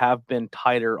companies have been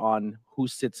tighter on who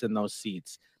sits in those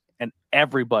seats. And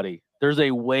everybody, there's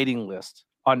a waiting list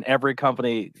on every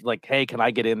company, like, hey, can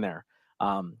I get in there?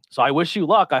 So I wish you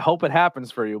luck. I hope it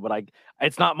happens for you, but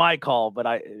it's not my call,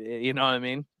 but you know what I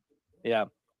mean? Yeah.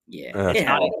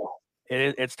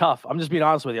 It's tough. I'm just being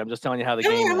honest with you. I'm just telling you how the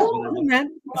game is.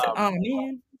 Oh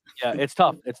man. Yeah, it's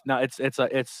tough.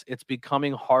 It's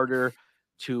becoming harder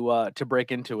to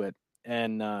break into it.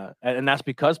 And that's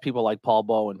because people like Paul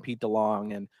Bowe and Pete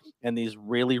DeLong and these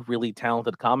really, really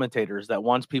talented commentators that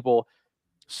once people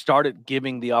started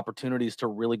giving the opportunities to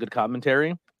really good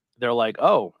commentary, they're like,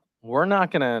 oh, we're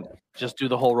not going to just do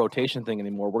the whole rotation thing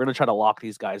anymore. We're going to try to lock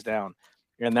these guys down.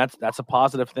 And that's a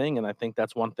positive thing. And I think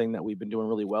that's one thing that we've been doing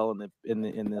really well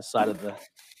in this side of the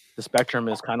spectrum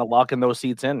is kind of locking those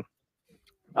seats in.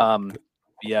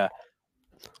 Yeah.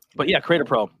 But yeah, Creator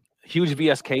Pro, huge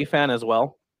VSK fan as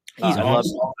well. He's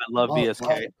awesome. I love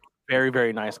VSK. Very,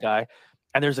 very nice guy.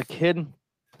 And there's a kid,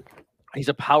 he's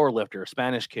a power lifter,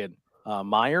 Spanish kid.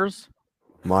 Myers.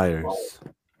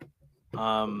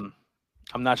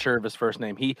 I'm not sure of his first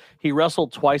name. He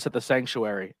wrestled twice at the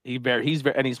Sanctuary.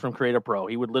 He's from Creator Pro.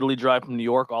 He would literally drive from New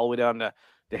York all the way down to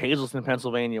Hazleton,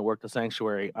 Pennsylvania, work the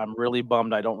Sanctuary. I'm really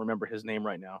bummed I don't remember his name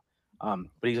right now.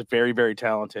 But he's very, very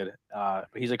talented.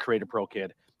 He's a Creator Pro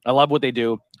kid. I love what they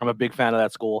do. I'm a big fan of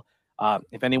that school.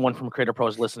 If anyone from Creator Pro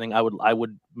is listening, I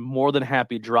would more than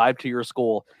happy drive to your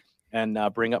school and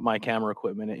bring up my camera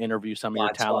equipment and interview some of your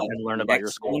talent and learn about your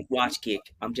school. Watch Geek.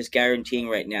 I'm just guaranteeing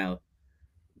right now.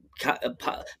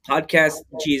 Podcast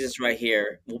Jesus right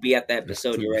here will be at the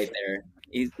episode. You're right there.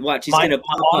 He's gonna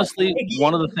honestly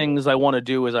one of the things I want to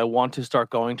do is I want to start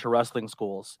going to wrestling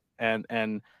schools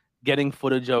and getting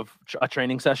footage of a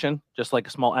training session, just like a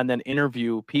small, and then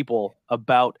interview people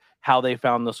about how they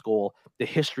found the school, the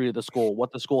history of the school,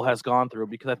 what the school has gone through,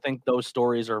 because I think those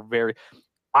stories are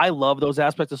I love those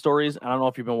aspects of stories. I don't know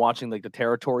if you've been watching like the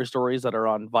territory stories that are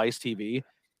on Vice TV.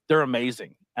 They're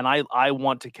amazing. And I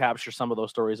want to capture some of those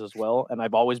stories as well. And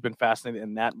I've always been fascinated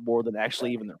in that more than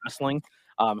actually even the wrestling.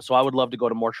 So I would love to go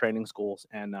to more training schools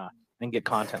and get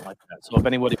content like that. So if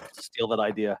anybody wants to steal that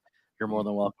idea, you're more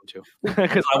than welcome to,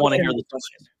 because I want to hear the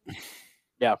stories.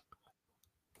 Yeah.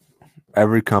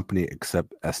 Every company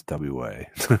except SWA.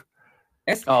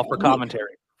 For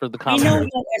commentary. For the we commentary.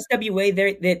 know about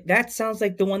SWA. That sounds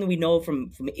like the one that we know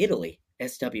from Italy.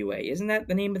 SWA, isn't that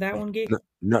the name of that one, Geek?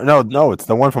 No, it's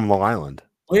the one from Long Island.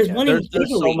 Well, there's one in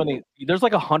There's Italy. so many. There's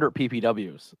like 100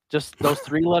 PPWs. Just those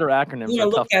 3-letter acronyms. You know,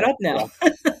 look that up now.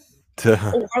 To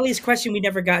Harley's question, we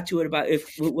never got to it about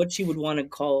what she would want to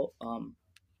call.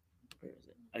 Where is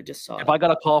it? I just saw. If I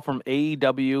got a call from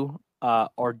AEW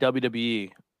or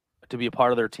WWE to be a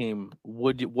part of their team,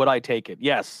 would I take it?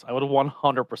 Yes, I would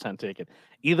 100% take it.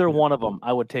 Either one of them,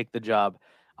 I would take the job.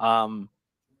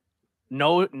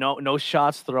 No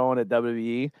shots thrown at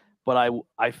WWE, but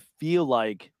I feel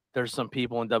like there's some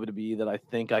people in WWE that I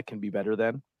think I can be better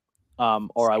than,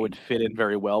 or I would fit in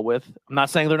very well with. I'm not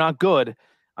saying they're not good.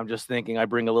 I'm just thinking I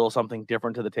bring a little something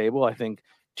different to the table. I think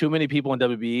too many people in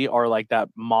WWE are like that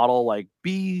model, like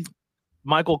be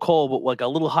Michael Cole, but like a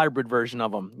little hybrid version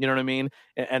of him. You know what I mean?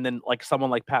 And then like someone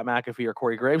like Pat McAfee or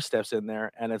Corey Graves steps in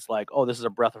there, and it's like, oh, this is a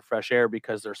breath of fresh air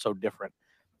because they're so different.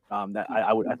 That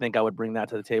I think I would bring that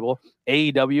to the table.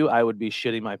 AEW, I would be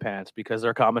shitting my pants because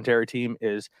their commentary team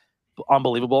is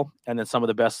unbelievable, and then some of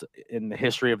the best in the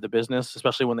history of the business,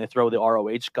 especially when they throw the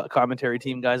ROH commentary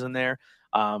team guys in there.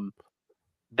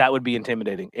 That would be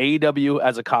intimidating. AEW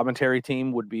as a commentary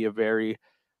team would be a very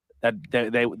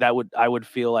I would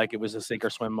feel like it was a sink or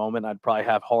swim moment. I'd probably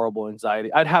have horrible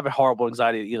anxiety. I'd have a horrible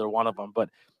anxiety at either one of them, but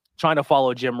trying to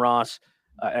follow Jim Ross,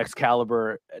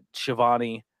 Excalibur,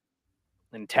 Shivani,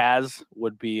 and Taz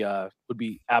would be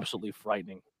absolutely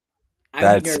frightening.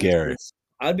 That's scary.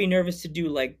 I'd be nervous to do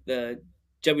like the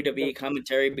WWE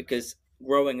commentary because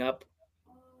growing up,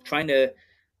 trying to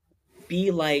be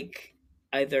like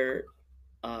either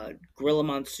Gorilla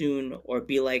Monsoon or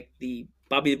be like the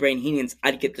Bobby the Brain Heenans,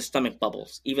 I'd get the stomach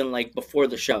bubbles even like before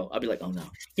the show. I'd be like, oh no,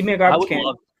 give me a garbage can.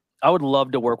 I would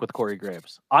love to work with Corey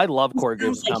Graves. I love Corey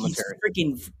Graves' commentary. He's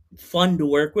freaking fun to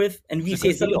work with, and if you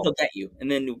say something, he'll get you,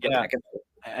 and then go back and forth.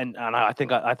 And I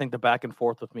think the back and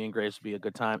forth with me and Graves would be a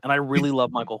good time. And I really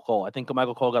love Michael Cole. I think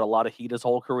Michael Cole got a lot of heat his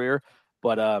whole career,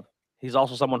 but he's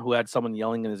also someone who had someone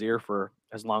yelling in his ear for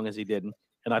as long as he did.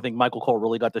 And I think Michael Cole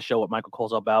really got to show what Michael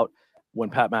Cole's about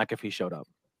when Pat McAfee showed up.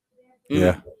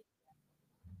 Yeah.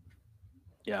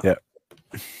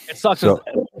 It sucks.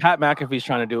 Pat McAfee's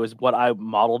trying to do is what I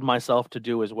modeled myself to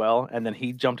do as well. And then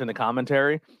he jumped into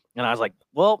commentary, and I was like,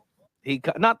 well,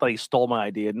 not that he stole my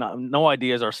idea. No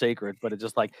ideas are sacred, but it's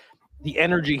just like the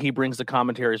energy he brings to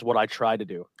commentary is what I try to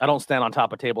do. I don't stand on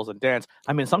top of tables and dance.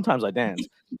 I mean, sometimes I dance.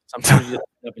 Sometimes you just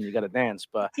get up and you got to dance,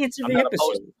 but I'm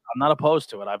not opposed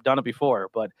to it. I've done it before,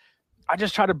 but I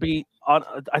just try to be on.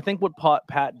 I think what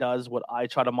Pat does, what I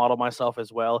try to model myself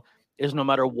as well, is no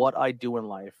matter what I do in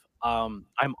life, I'm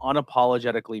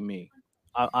unapologetically me.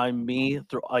 I'm me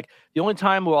through, like, the only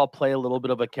time where I'll play a little bit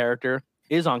of a character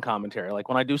is on commentary. Like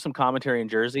when I do some commentary in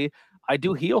Jersey, I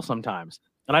do heel sometimes,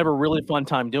 and I have a really fun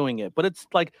time doing it. But it's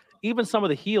like even some of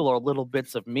the heel are little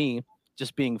bits of me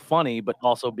just being funny, but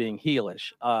also being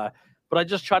heelish. But I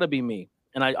just try to be me,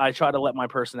 and I try to let my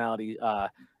personality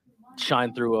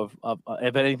shine through. Of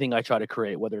if anything, I try to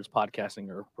create, whether it's podcasting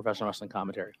or professional wrestling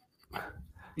commentary.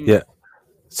 Yeah.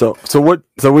 So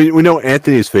we know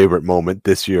Anthony's favorite moment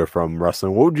this year from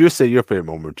wrestling. What would you say your favorite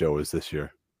moment, Joe, is this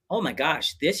year? Oh my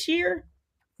gosh, this year?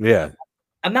 Yeah.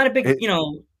 I'm not a big,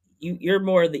 you're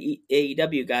more the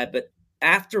AEW guy, but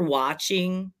after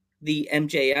watching the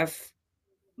MJF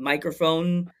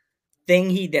microphone thing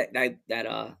he did,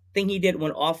 thing he did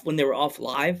when they were off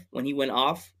live, when he went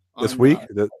off this week,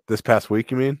 this past week,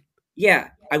 you mean? Yeah,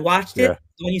 I watched it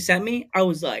when you sent me. I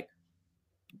was like,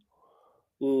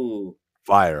 ooh.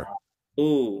 Fire.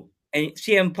 Ooh. And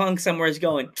CM Punk somewhere is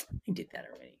going, I did that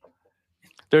already.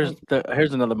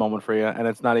 Here's another moment for you, and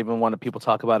it's not even one that people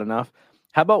talk about enough.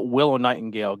 How about Willow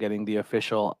Nightingale getting the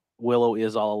official Willow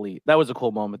is All Elite? That was a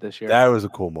cool moment this year. That was a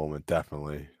cool moment,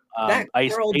 definitely.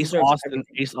 Ace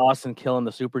Austin killing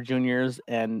the Super Juniors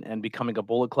and becoming a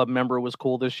Bullet Club member was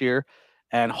cool this year.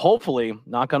 And hopefully,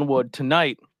 knock on wood,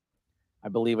 tonight, I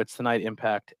believe it's tonight,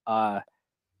 Impact.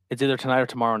 It's either tonight or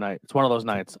tomorrow night. It's one of those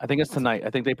nights. I think it's tonight. I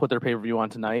think they put their pay-per-view on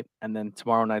tonight, and then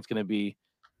tomorrow night's going to be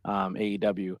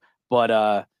AEW. But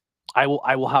I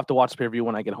will have to watch the pay-per-view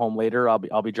when I get home later.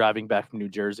 I'll be driving back from New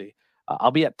Jersey.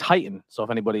 I'll be at Titan. So if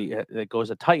anybody that goes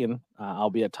to Titan, I'll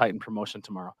be at Titan Promotion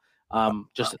tomorrow.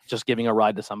 Just giving a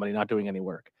ride to somebody, not doing any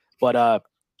work. But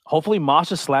hopefully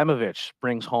Masha Slamovich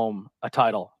brings home a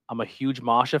title. I'm a huge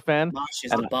Masha fan,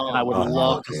 and I would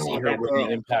love to see her win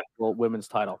the Impact World Women's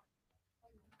title.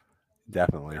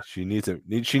 Definitely,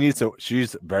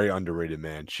 she's very underrated,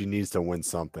 man. She needs to win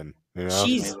something. You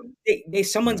know?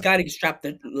 Someone's got to strap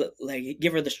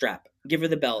give her the strap, give her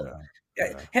the belt.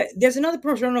 There's another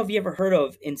person I don't know if you ever heard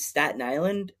of in Staten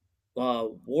Island,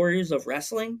 Warriors of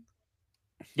Wrestling.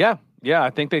 Yeah. I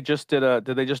think they just did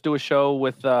they just do a show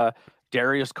with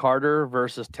Darius Carter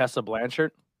versus Tessa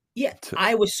Blanchard? Yeah,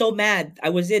 I was so mad. I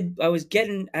had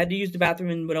to use the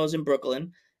bathroom when I was in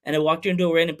Brooklyn. And I walked into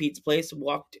a random pizza place,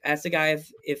 asked the guy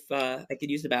if I could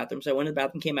use the bathroom. So I went to the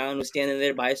bathroom, came out, and was standing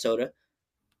there to buy a soda.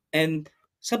 And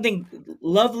something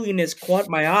loveliness caught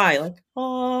my eye. Like,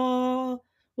 oh,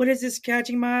 what is this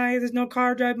catching my eye? There's no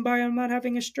car driving by. I'm not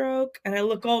having a stroke. And I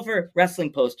look over,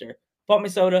 wrestling poster. Bought my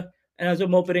soda, and I was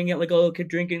opening it like a little kid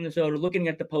drinking the soda, looking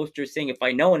at the poster, seeing if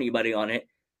I know anybody on it.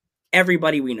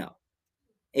 Everybody we know.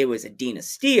 It was Adina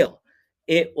Steele.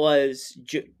 It was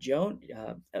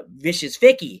Vicious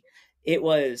Vicky. It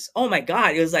was, oh my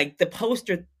God, it was like the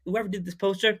poster, whoever did this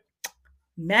poster,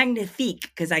 magnifique,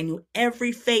 because I knew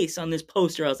every face on this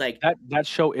poster. I was like, that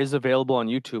show is available on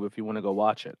YouTube if you want to go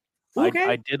watch it. Okay.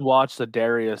 I did watch the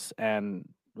Darius and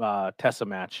Tessa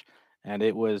match, and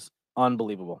it was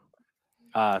unbelievable.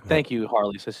 Thank you,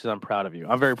 Harley. Sisters, I'm proud of you.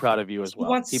 I'm very proud of you as well.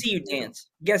 He wants to see you dance.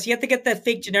 Yes, you have to get that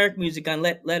fake generic music on.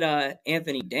 Let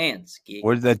Anthony dance.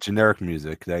 Where's that generic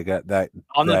music? I got that.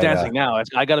 I'm not dancing now.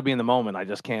 I got to be in the moment. I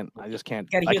can't bust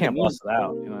it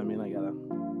out. You know what I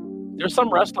mean? There's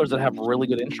some wrestlers that have really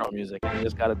good intro music, and you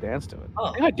just got to dance to it. Oh.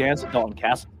 I think I danced at Dalton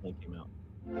Castle when it came out.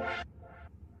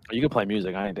 You can play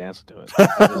music. I ain't dancing to it.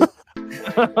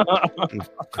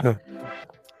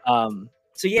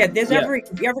 So yeah, if you're ever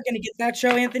gonna get that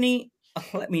show, Anthony,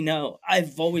 let me know.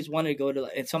 I've always wanted to go to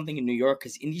something in New York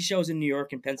because indie shows in New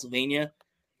York and Pennsylvania,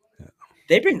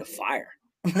 they bring the fire.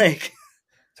 Like,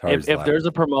 if there's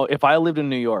a if I lived in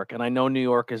New York, and I know New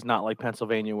York is not like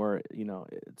Pennsylvania, where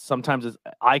sometimes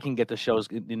I can get to shows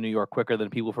in New York quicker than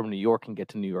people from New York can get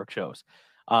to New York shows.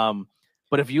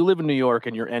 But if you live in New York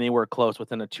and you're anywhere close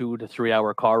within a 2 to 3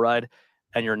 hour car ride,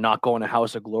 and you're not going to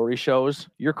House of Glory shows,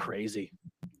 you're crazy.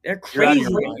 They're crazy.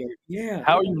 Yeah.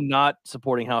 How are you not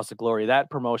supporting House of Glory? That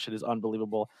promotion is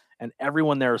unbelievable, and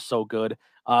everyone there is so good.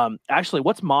 Actually,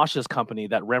 what's Masha's company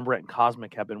that Rembrandt and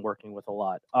Cosmic have been working with a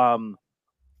lot?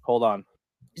 Hold on.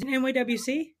 Isn't it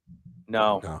NYWC?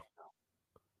 No.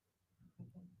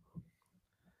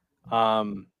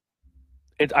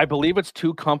 I believe it's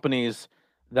two companies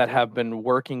that have been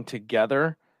working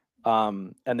together,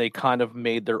 and they kind of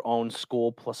made their own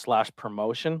school /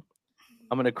 promotion.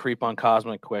 I'm gonna creep on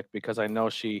Cosmic quick because I know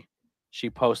she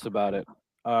posted about it.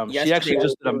 She actually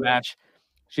just did a match.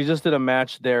 She just did a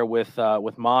match there with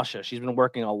Masha. She's been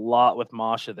working a lot with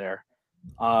Masha there.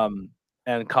 And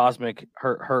Cosmic,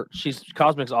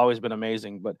 Cosmic's always been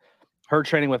amazing, but her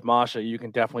training with Masha, you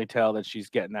can definitely tell that she's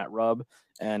getting that rub.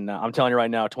 And I'm telling you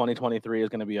right now, 2023 is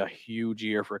going to be a huge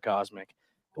year for Cosmic.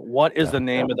 But what is the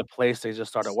name of the place they just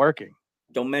started working?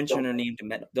 Don't mention her name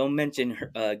to don't mention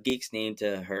her, Geek's name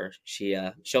to her.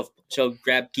 She'll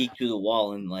grab Geek through the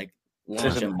wall and like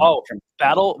launch him. Oh,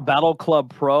 Battle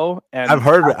Club Pro, and I've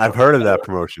heard of that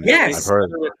promotion. Yes, I've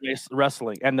heard of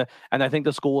wrestling, and I think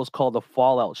the school is called the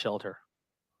Fallout Shelter.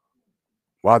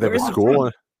 Wow, they have a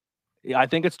school. Yeah, I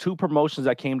think it's two promotions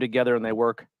that came together and they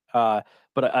work. It's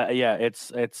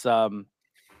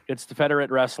the Federate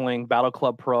Wrestling, Battle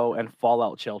Club Pro, and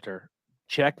Fallout Shelter.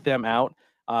 Check them out.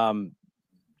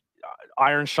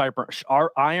 Iron sharpens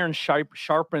iron. I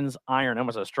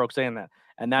almost had a stroke saying that.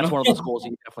 And that's one of the schools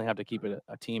you definitely have to keep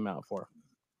a team out for.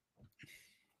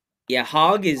 Yeah,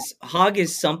 Hog is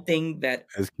something that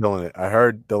is killing it. I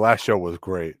heard the last show was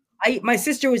great. I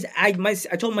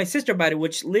told my sister about it,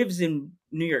 which lives in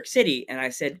New York City, and I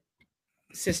said,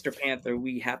 Sister Panther,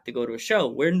 we have to go to a show.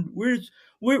 Where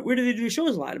do they do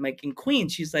shows a lot? I'm like, in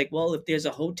Queens. She's like, well, if there's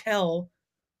a hotel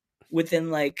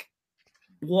within like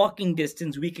walking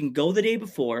distance, we can go the day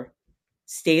before,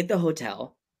 stay at the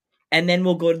hotel, and then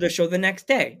we'll go to the show the next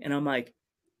day. And I'm like,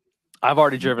 I've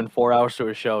already driven 4 hours to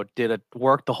a show,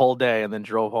 worked the whole day, and then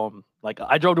drove home. Like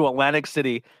I drove to Atlantic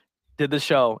City, did the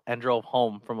show, and drove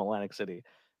home from Atlantic City.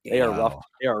 They are rough.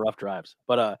 They are rough drives.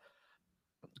 But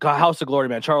House of Glory,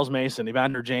 man. Charles Mason,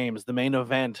 Evander James, the main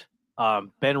event. Ben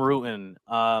Rutan.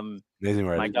 Amazing,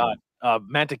 right? My God.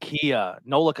 Mantequilla,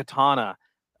 Nola Katana,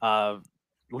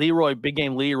 Leroy, Big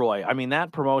Game Leroy. I mean,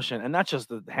 that promotion, and that's just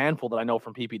the handful that I know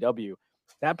from PPW.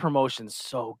 That promotion's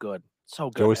so good.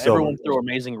 So good. Everyone threw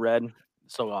Amazing Red.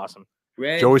 So awesome.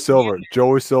 Joey Silver.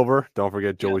 Don't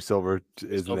forget Joey Silver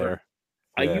is there.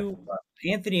 Are you,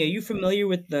 Anthony, are you familiar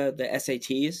with the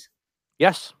SATs?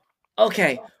 Yes.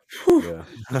 Okay. Yeah.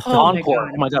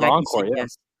 Encore. Oh my God, Encore. Yeah.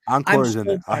 Yes. Encore is in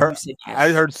it. I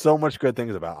heard so much good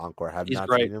things about Encore. I have not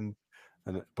seen him.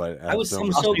 But I'm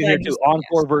so glad too.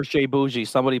 Encore versus Jay Bougie.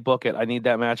 Somebody book it. I need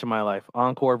that match in my life.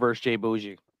 Encore versus Jay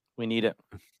Bougie. We need it.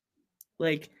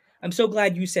 Like, I'm so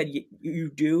glad you said you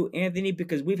do, Anthony,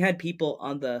 because we've had people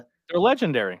on they're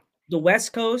legendary. The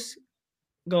West Coast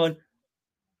going,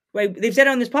 right? They've said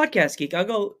it on this podcast, Geek. I'll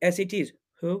go SATs.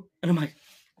 Who? And I'm like,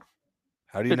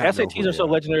 how do you? SATs are so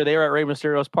legendary. They were at Rey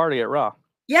Mysterio's party at Raw.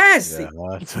 Yes. Yeah, I'm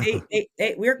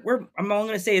all I'm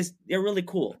gonna say is they're really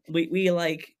cool.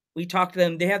 We talked to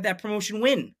them. They have that promotion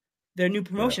win. Their new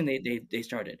promotion they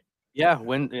started. Yeah,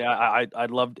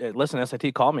 I'd love to listen.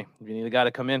 SAT, call me. If you need a guy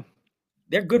to come in.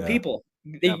 They're good people.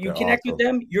 You connect with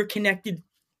them, you're connected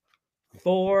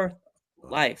for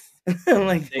life.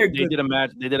 Like they did a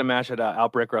match. They did a match at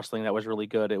Outbreak Wrestling that was really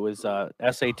good. It was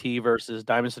SAT versus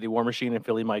Diamond City War Machine and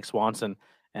Philly Mike Swanson,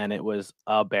 and it was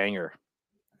a banger.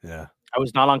 Yeah, I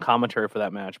was not on commentary for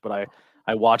that match, but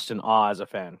I watched in awe as a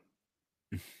fan.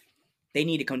 They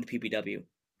need to come to PPW.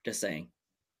 Just saying.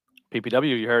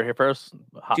 PPW, you heard it here first.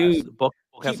 Dude, book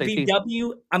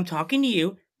PPW, I'm talking to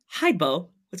you. Hi, Bo.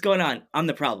 What's going on? I'm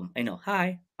the problem. I know.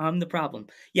 Hi, I'm the problem.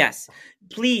 Yes.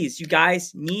 Please, you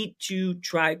guys need to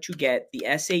try to get the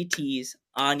SATs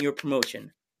on your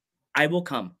promotion. I will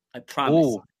come. I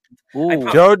promise.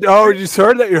 Ooh. Joe, you just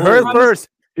heard that. You heard it first.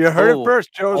 You heard it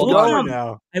first. Joe's going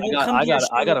now. I got a match.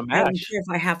 I don't care if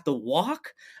I have to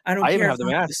walk. I don't care if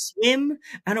I have to swim.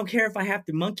 I don't care if I have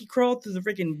to monkey crawl through the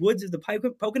freaking woods of the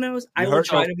Poconos. I will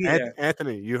try to be there.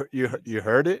 Anthony, you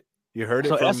heard it? You heard it?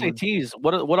 So SATs,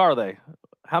 what are they?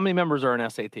 How many members are in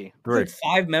SAT? It's like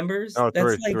 5 members. Oh, that's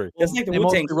three. like that's like the They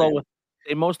Wu-Tang Clan.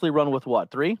 mostly run with what?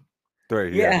 3?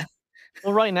 3. Yeah.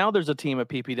 Well, right now there's a team at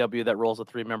PPW that rolls with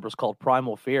 3 members called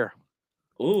Primal Fear.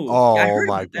 Ooh. Oh, I heard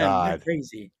my about them. They're God.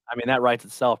 crazy. I mean, that writes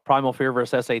itself. Primal Fear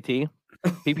versus SAT.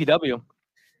 PPW.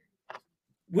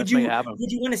 Would Let's make you it happen.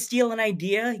 want to steal an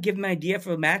idea? Give them an idea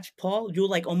for a match, Paul? Do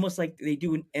like almost like they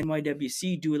do in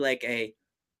NYWC. Do like a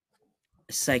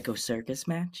Psycho Circus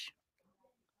match.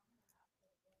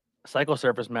 Psycho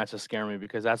Circus matches scare me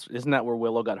because isn't that where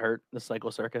Willow got hurt? The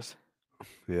Psycho Circus.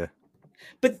 Yeah.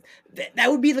 But that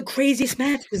would be the craziest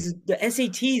match because the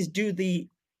SATs do the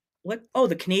what? Oh,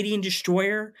 the Canadian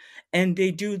Destroyer, and they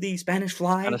do the Spanish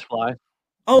Fly. Spanish Fly.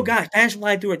 Oh gosh, Spanish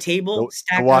Fly through a table.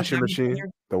 The washing machine.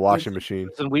 The washing machine.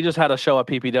 Listen, we just had a show at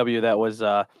PPW that was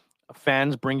a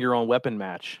fans bring your own weapon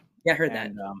match. Yeah, I heard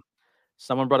that.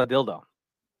 Someone brought a dildo.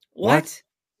 What?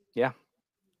 Yeah.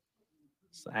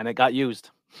 And it got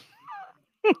used.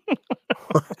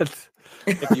 What?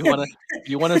 If you want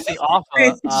to see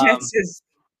Alpha,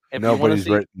 Nobody's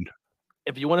written.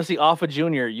 If you want to see Alpha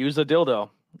Junior, use a dildo.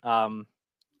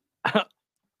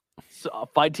 So,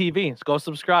 Fight TV. Let's go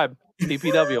subscribe.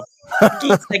 PPW.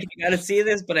 It's like, you gotta see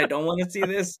this, but I don't want to see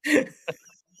this.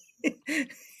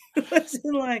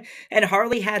 Like, and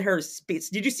Harley had her.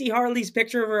 Did you see Harley's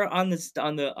picture of her on the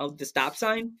stop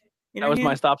sign? That was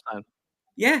my stop sign.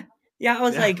 Yeah. Yeah, I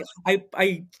was like,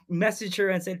 I messaged her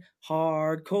and said,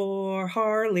 "Hardcore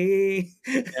Harley."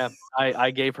 Yeah,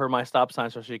 I gave her my stop sign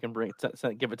so she can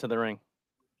give it to the ring.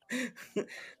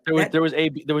 There was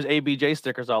ABJ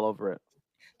stickers all over it.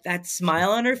 That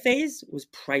smile on her face was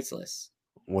priceless.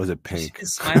 Was it pink?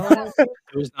 Smile on her face?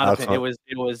 It was not pink.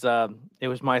 It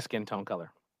was my skin tone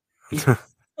color.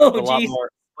 Oh,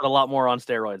 a lot more on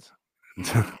steroids.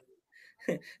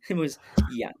 It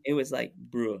was like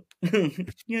bro.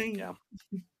 Yeah.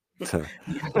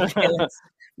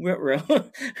 We're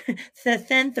so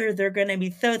sensitive. They're gonna be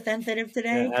so sensitive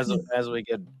today. Yeah, as we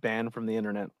get banned from the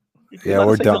internet. Yeah,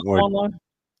 we're done.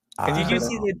 Did you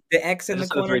see the X in the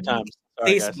corner? 3 times.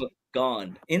 Sorry, Facebook guys.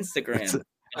 Gone. Instagram.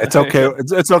 It's okay.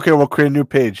 It's okay. We'll create a new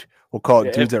page. We'll call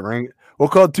it Dudes at Ring. We'll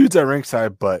call it Dudes at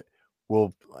Ringside, but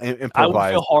we'll improvise. I would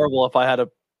feel horrible if I had a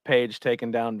page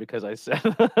taken down because I said.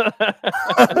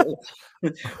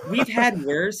 We've had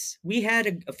worse. We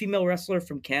had a female wrestler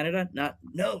from Canada.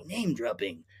 No name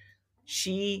dropping.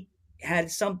 She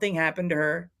had something happen to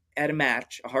her at a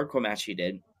match, a hardcore match she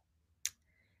did,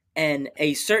 and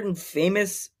a certain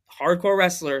famous hardcore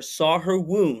wrestler saw her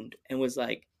wound and was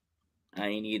like, "I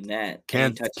ain't eating that."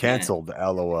 Canceled. That.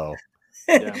 LOL.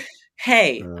 Yeah.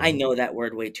 Hey, I know that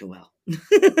word way too well.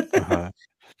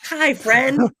 Hi,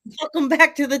 friend. Welcome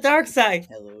back to the dark side.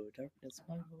 Hello, darkness.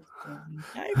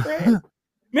 Hi, friend.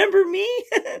 Remember me?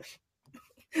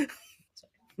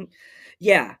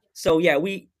 Yeah. So yeah,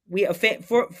 we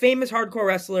famous hardcore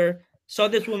wrestler saw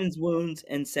this woman's wounds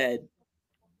and said,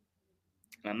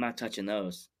 "I'm not touching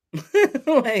those."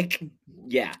 Like,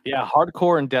 yeah.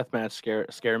 Hardcore and deathmatch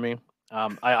scare me.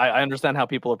 I understand how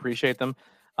people appreciate them.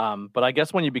 But I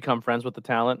guess when you become friends with the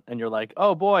talent and you're like,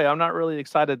 oh boy, I'm not really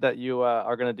excited that you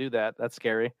are going to do that. That's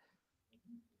scary.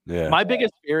 Yeah. My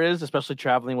biggest fear is, especially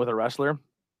traveling with a wrestler,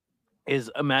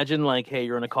 is imagine like, hey,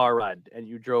 you're in a car ride and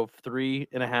you drove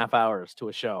 3.5 hours to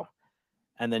a show.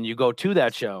 And then you go to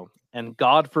that show and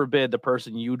God forbid the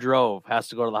person you drove has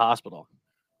to go to the hospital.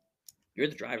 You're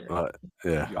the driver.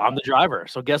 Yeah. I'm the driver.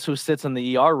 So guess who sits in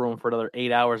the ER room for another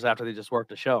 8 hours after they just worked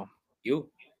the show?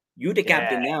 You the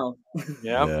captain now.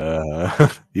 Yeah.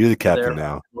 You're the captain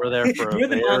now. We're there for You're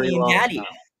the mommy and daddy. Time.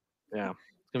 Yeah.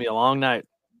 It's going to be a long night.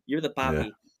 You're the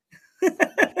poppy.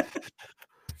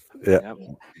 Yeah.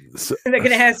 So, they're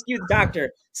going to ask you,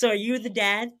 doctor, so are you the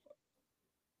dad?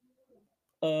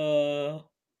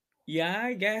 Yeah,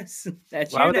 I guess.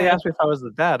 That's Why would they ask me if I was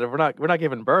the dad? We're not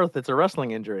giving birth. It's a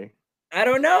wrestling injury. I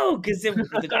don't know, because if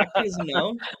the doctor doesn't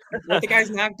know, what the guy's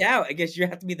knocked out, I guess you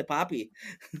have to be the poppy.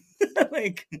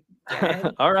 Like,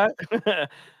 all right.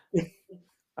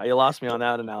 You lost me on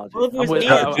that analogy. Well,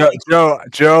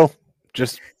 Joe,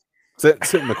 just sit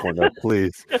in the corner,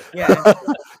 please. Yeah.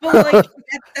 Well, like,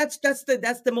 that's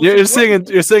the most. You're singing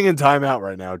timeout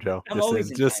right now, Joe. I'm always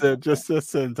just sit in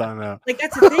timeout. Like,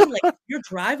 that's the thing. Like, you're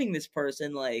driving this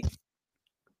person. Like,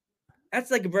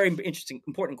 that's like a very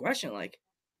important question. Like,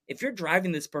 if you're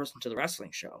driving this person to the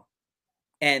wrestling show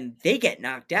and they get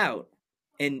knocked out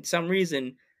and some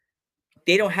reason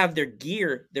they don't have their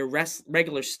gear, their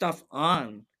regular stuff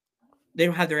on, they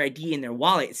don't have their ID in their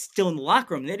wallet, it's still in the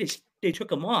locker room. They took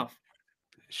them off.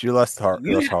 She lost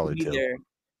Harley too. There.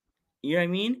 You know what I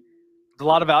mean? A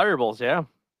lot of valuables, yeah.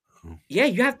 Yeah,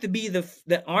 you have to be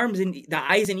the arms and the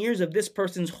eyes and ears of this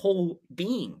person's whole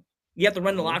being. You have to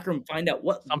run the locker room and find out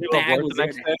what Some people bag work was the there.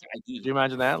 next day. Could you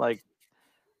imagine that? Like,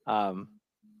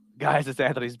 guys, it's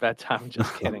Anthony's bedtime.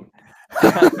 Just kidding.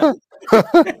 You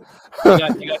guys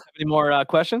have any more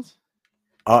questions?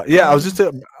 Yeah, I was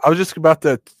just about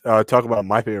to talk about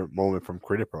my favorite moment from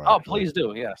Critic Pro. Oh, please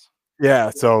do. Yes.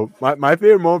 Yeah, so my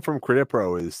favorite moment from Critic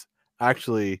Pro is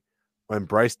actually when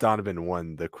Bryce Donovan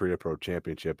won the Critic Pro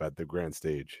Championship at the grand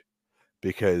stage,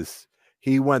 because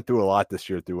he went through a lot this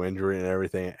year through injury and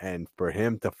everything, and for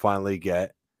him to finally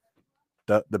get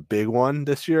the big one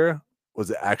this year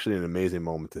was actually an amazing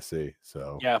moment to see.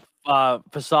 So yeah,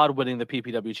 Facade winning the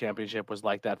PPW Championship was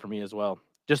like that for me as well.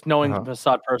 Just knowing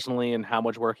Facade personally and how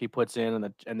much work he puts in,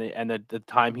 and the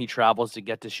time he travels to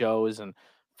get to shows, and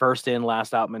first in,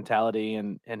 last out mentality,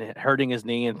 and hurting his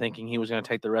knee and thinking he was going to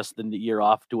take the rest of the year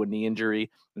off to a knee injury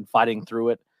and fighting through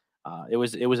it. It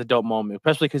was a dope moment,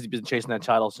 especially because he's been chasing that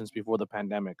title since before the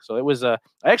pandemic. So it was I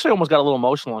actually almost got a little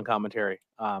emotional on commentary.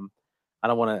 I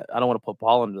don't want to put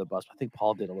Paul under the bus, but I think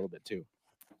Paul did a little bit too.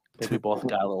 I think we both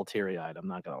got a little teary eyed. I'm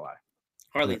not gonna lie.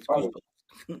 Harley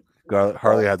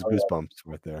has goosebumps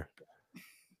right there.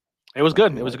 It was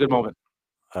good. It was a good moment.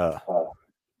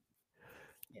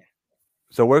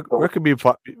 So where could we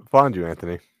find you,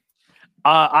 Anthony?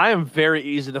 I am very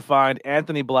easy to find,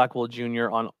 Anthony Blackwell Jr.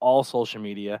 on all social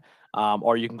media,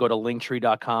 or you can go to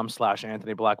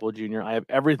linktree.com/Anthony Blackwell Jr. I have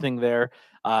everything there.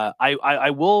 I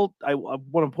want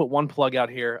to put one plug out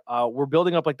here. We're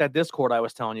building up like that Discord I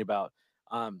was telling you about.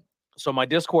 So my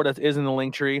Discord is in the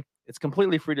Linktree. It's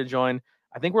completely free to join.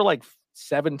 I think we're like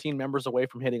 17 members away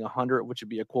from hitting 100, which would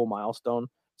be a cool milestone.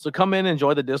 So come in,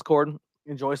 enjoy the Discord,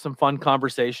 enjoy some fun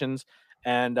conversations.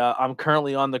 And I'm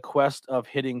currently on the quest of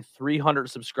hitting 300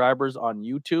 subscribers on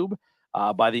YouTube.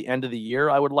 By the end of the year,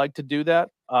 I would like to do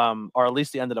that, or at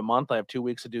least the end of the month. I have 2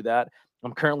 weeks to do that.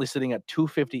 I'm currently sitting at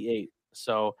 258.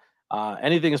 So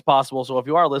anything is possible. So if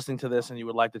you are listening to this and you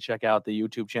would like to check out the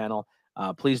YouTube channel,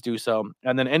 please do so.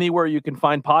 And then anywhere you can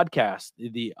find podcasts,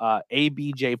 the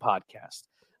ABJ podcast.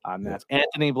 That's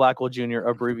Anthony Blackwell Jr.,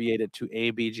 abbreviated to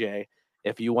ABJ.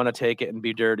 If you want to take it and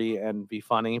be dirty and be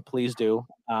funny, please do.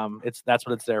 That's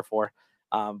what it's there for.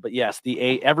 But yes,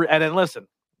 and then listen,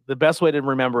 the best way to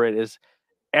remember it is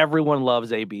everyone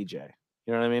loves ABJ.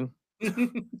 You know what I mean?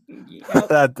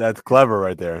 That's clever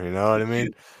right there. You know what I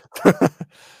mean?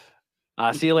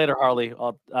 See you later, Harley.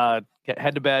 I'll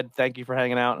head to bed. Thank you for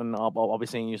hanging out, and I'll be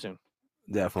seeing you soon.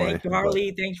 Definitely. Thank you,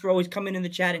 Harley. Thanks for always coming in the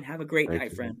chat, and have a great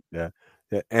night, friend. Yeah.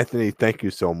 Anthony, thank you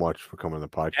so much for coming on the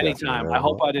podcast. Anytime. Man. I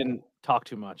hope I didn't talk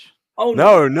too much. Oh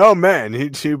no, man.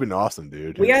 You've been awesome,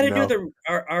 dude. We got to do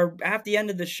our at the end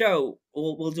of the show.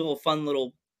 We'll do a fun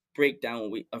little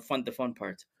breakdown. The fun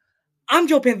parts. I'm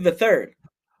Joe Panther III.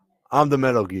 I'm the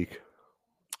Metal Geek.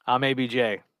 I'm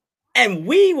ABJ. And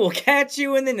we will catch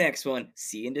you in the next one.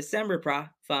 See you in December,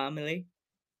 family.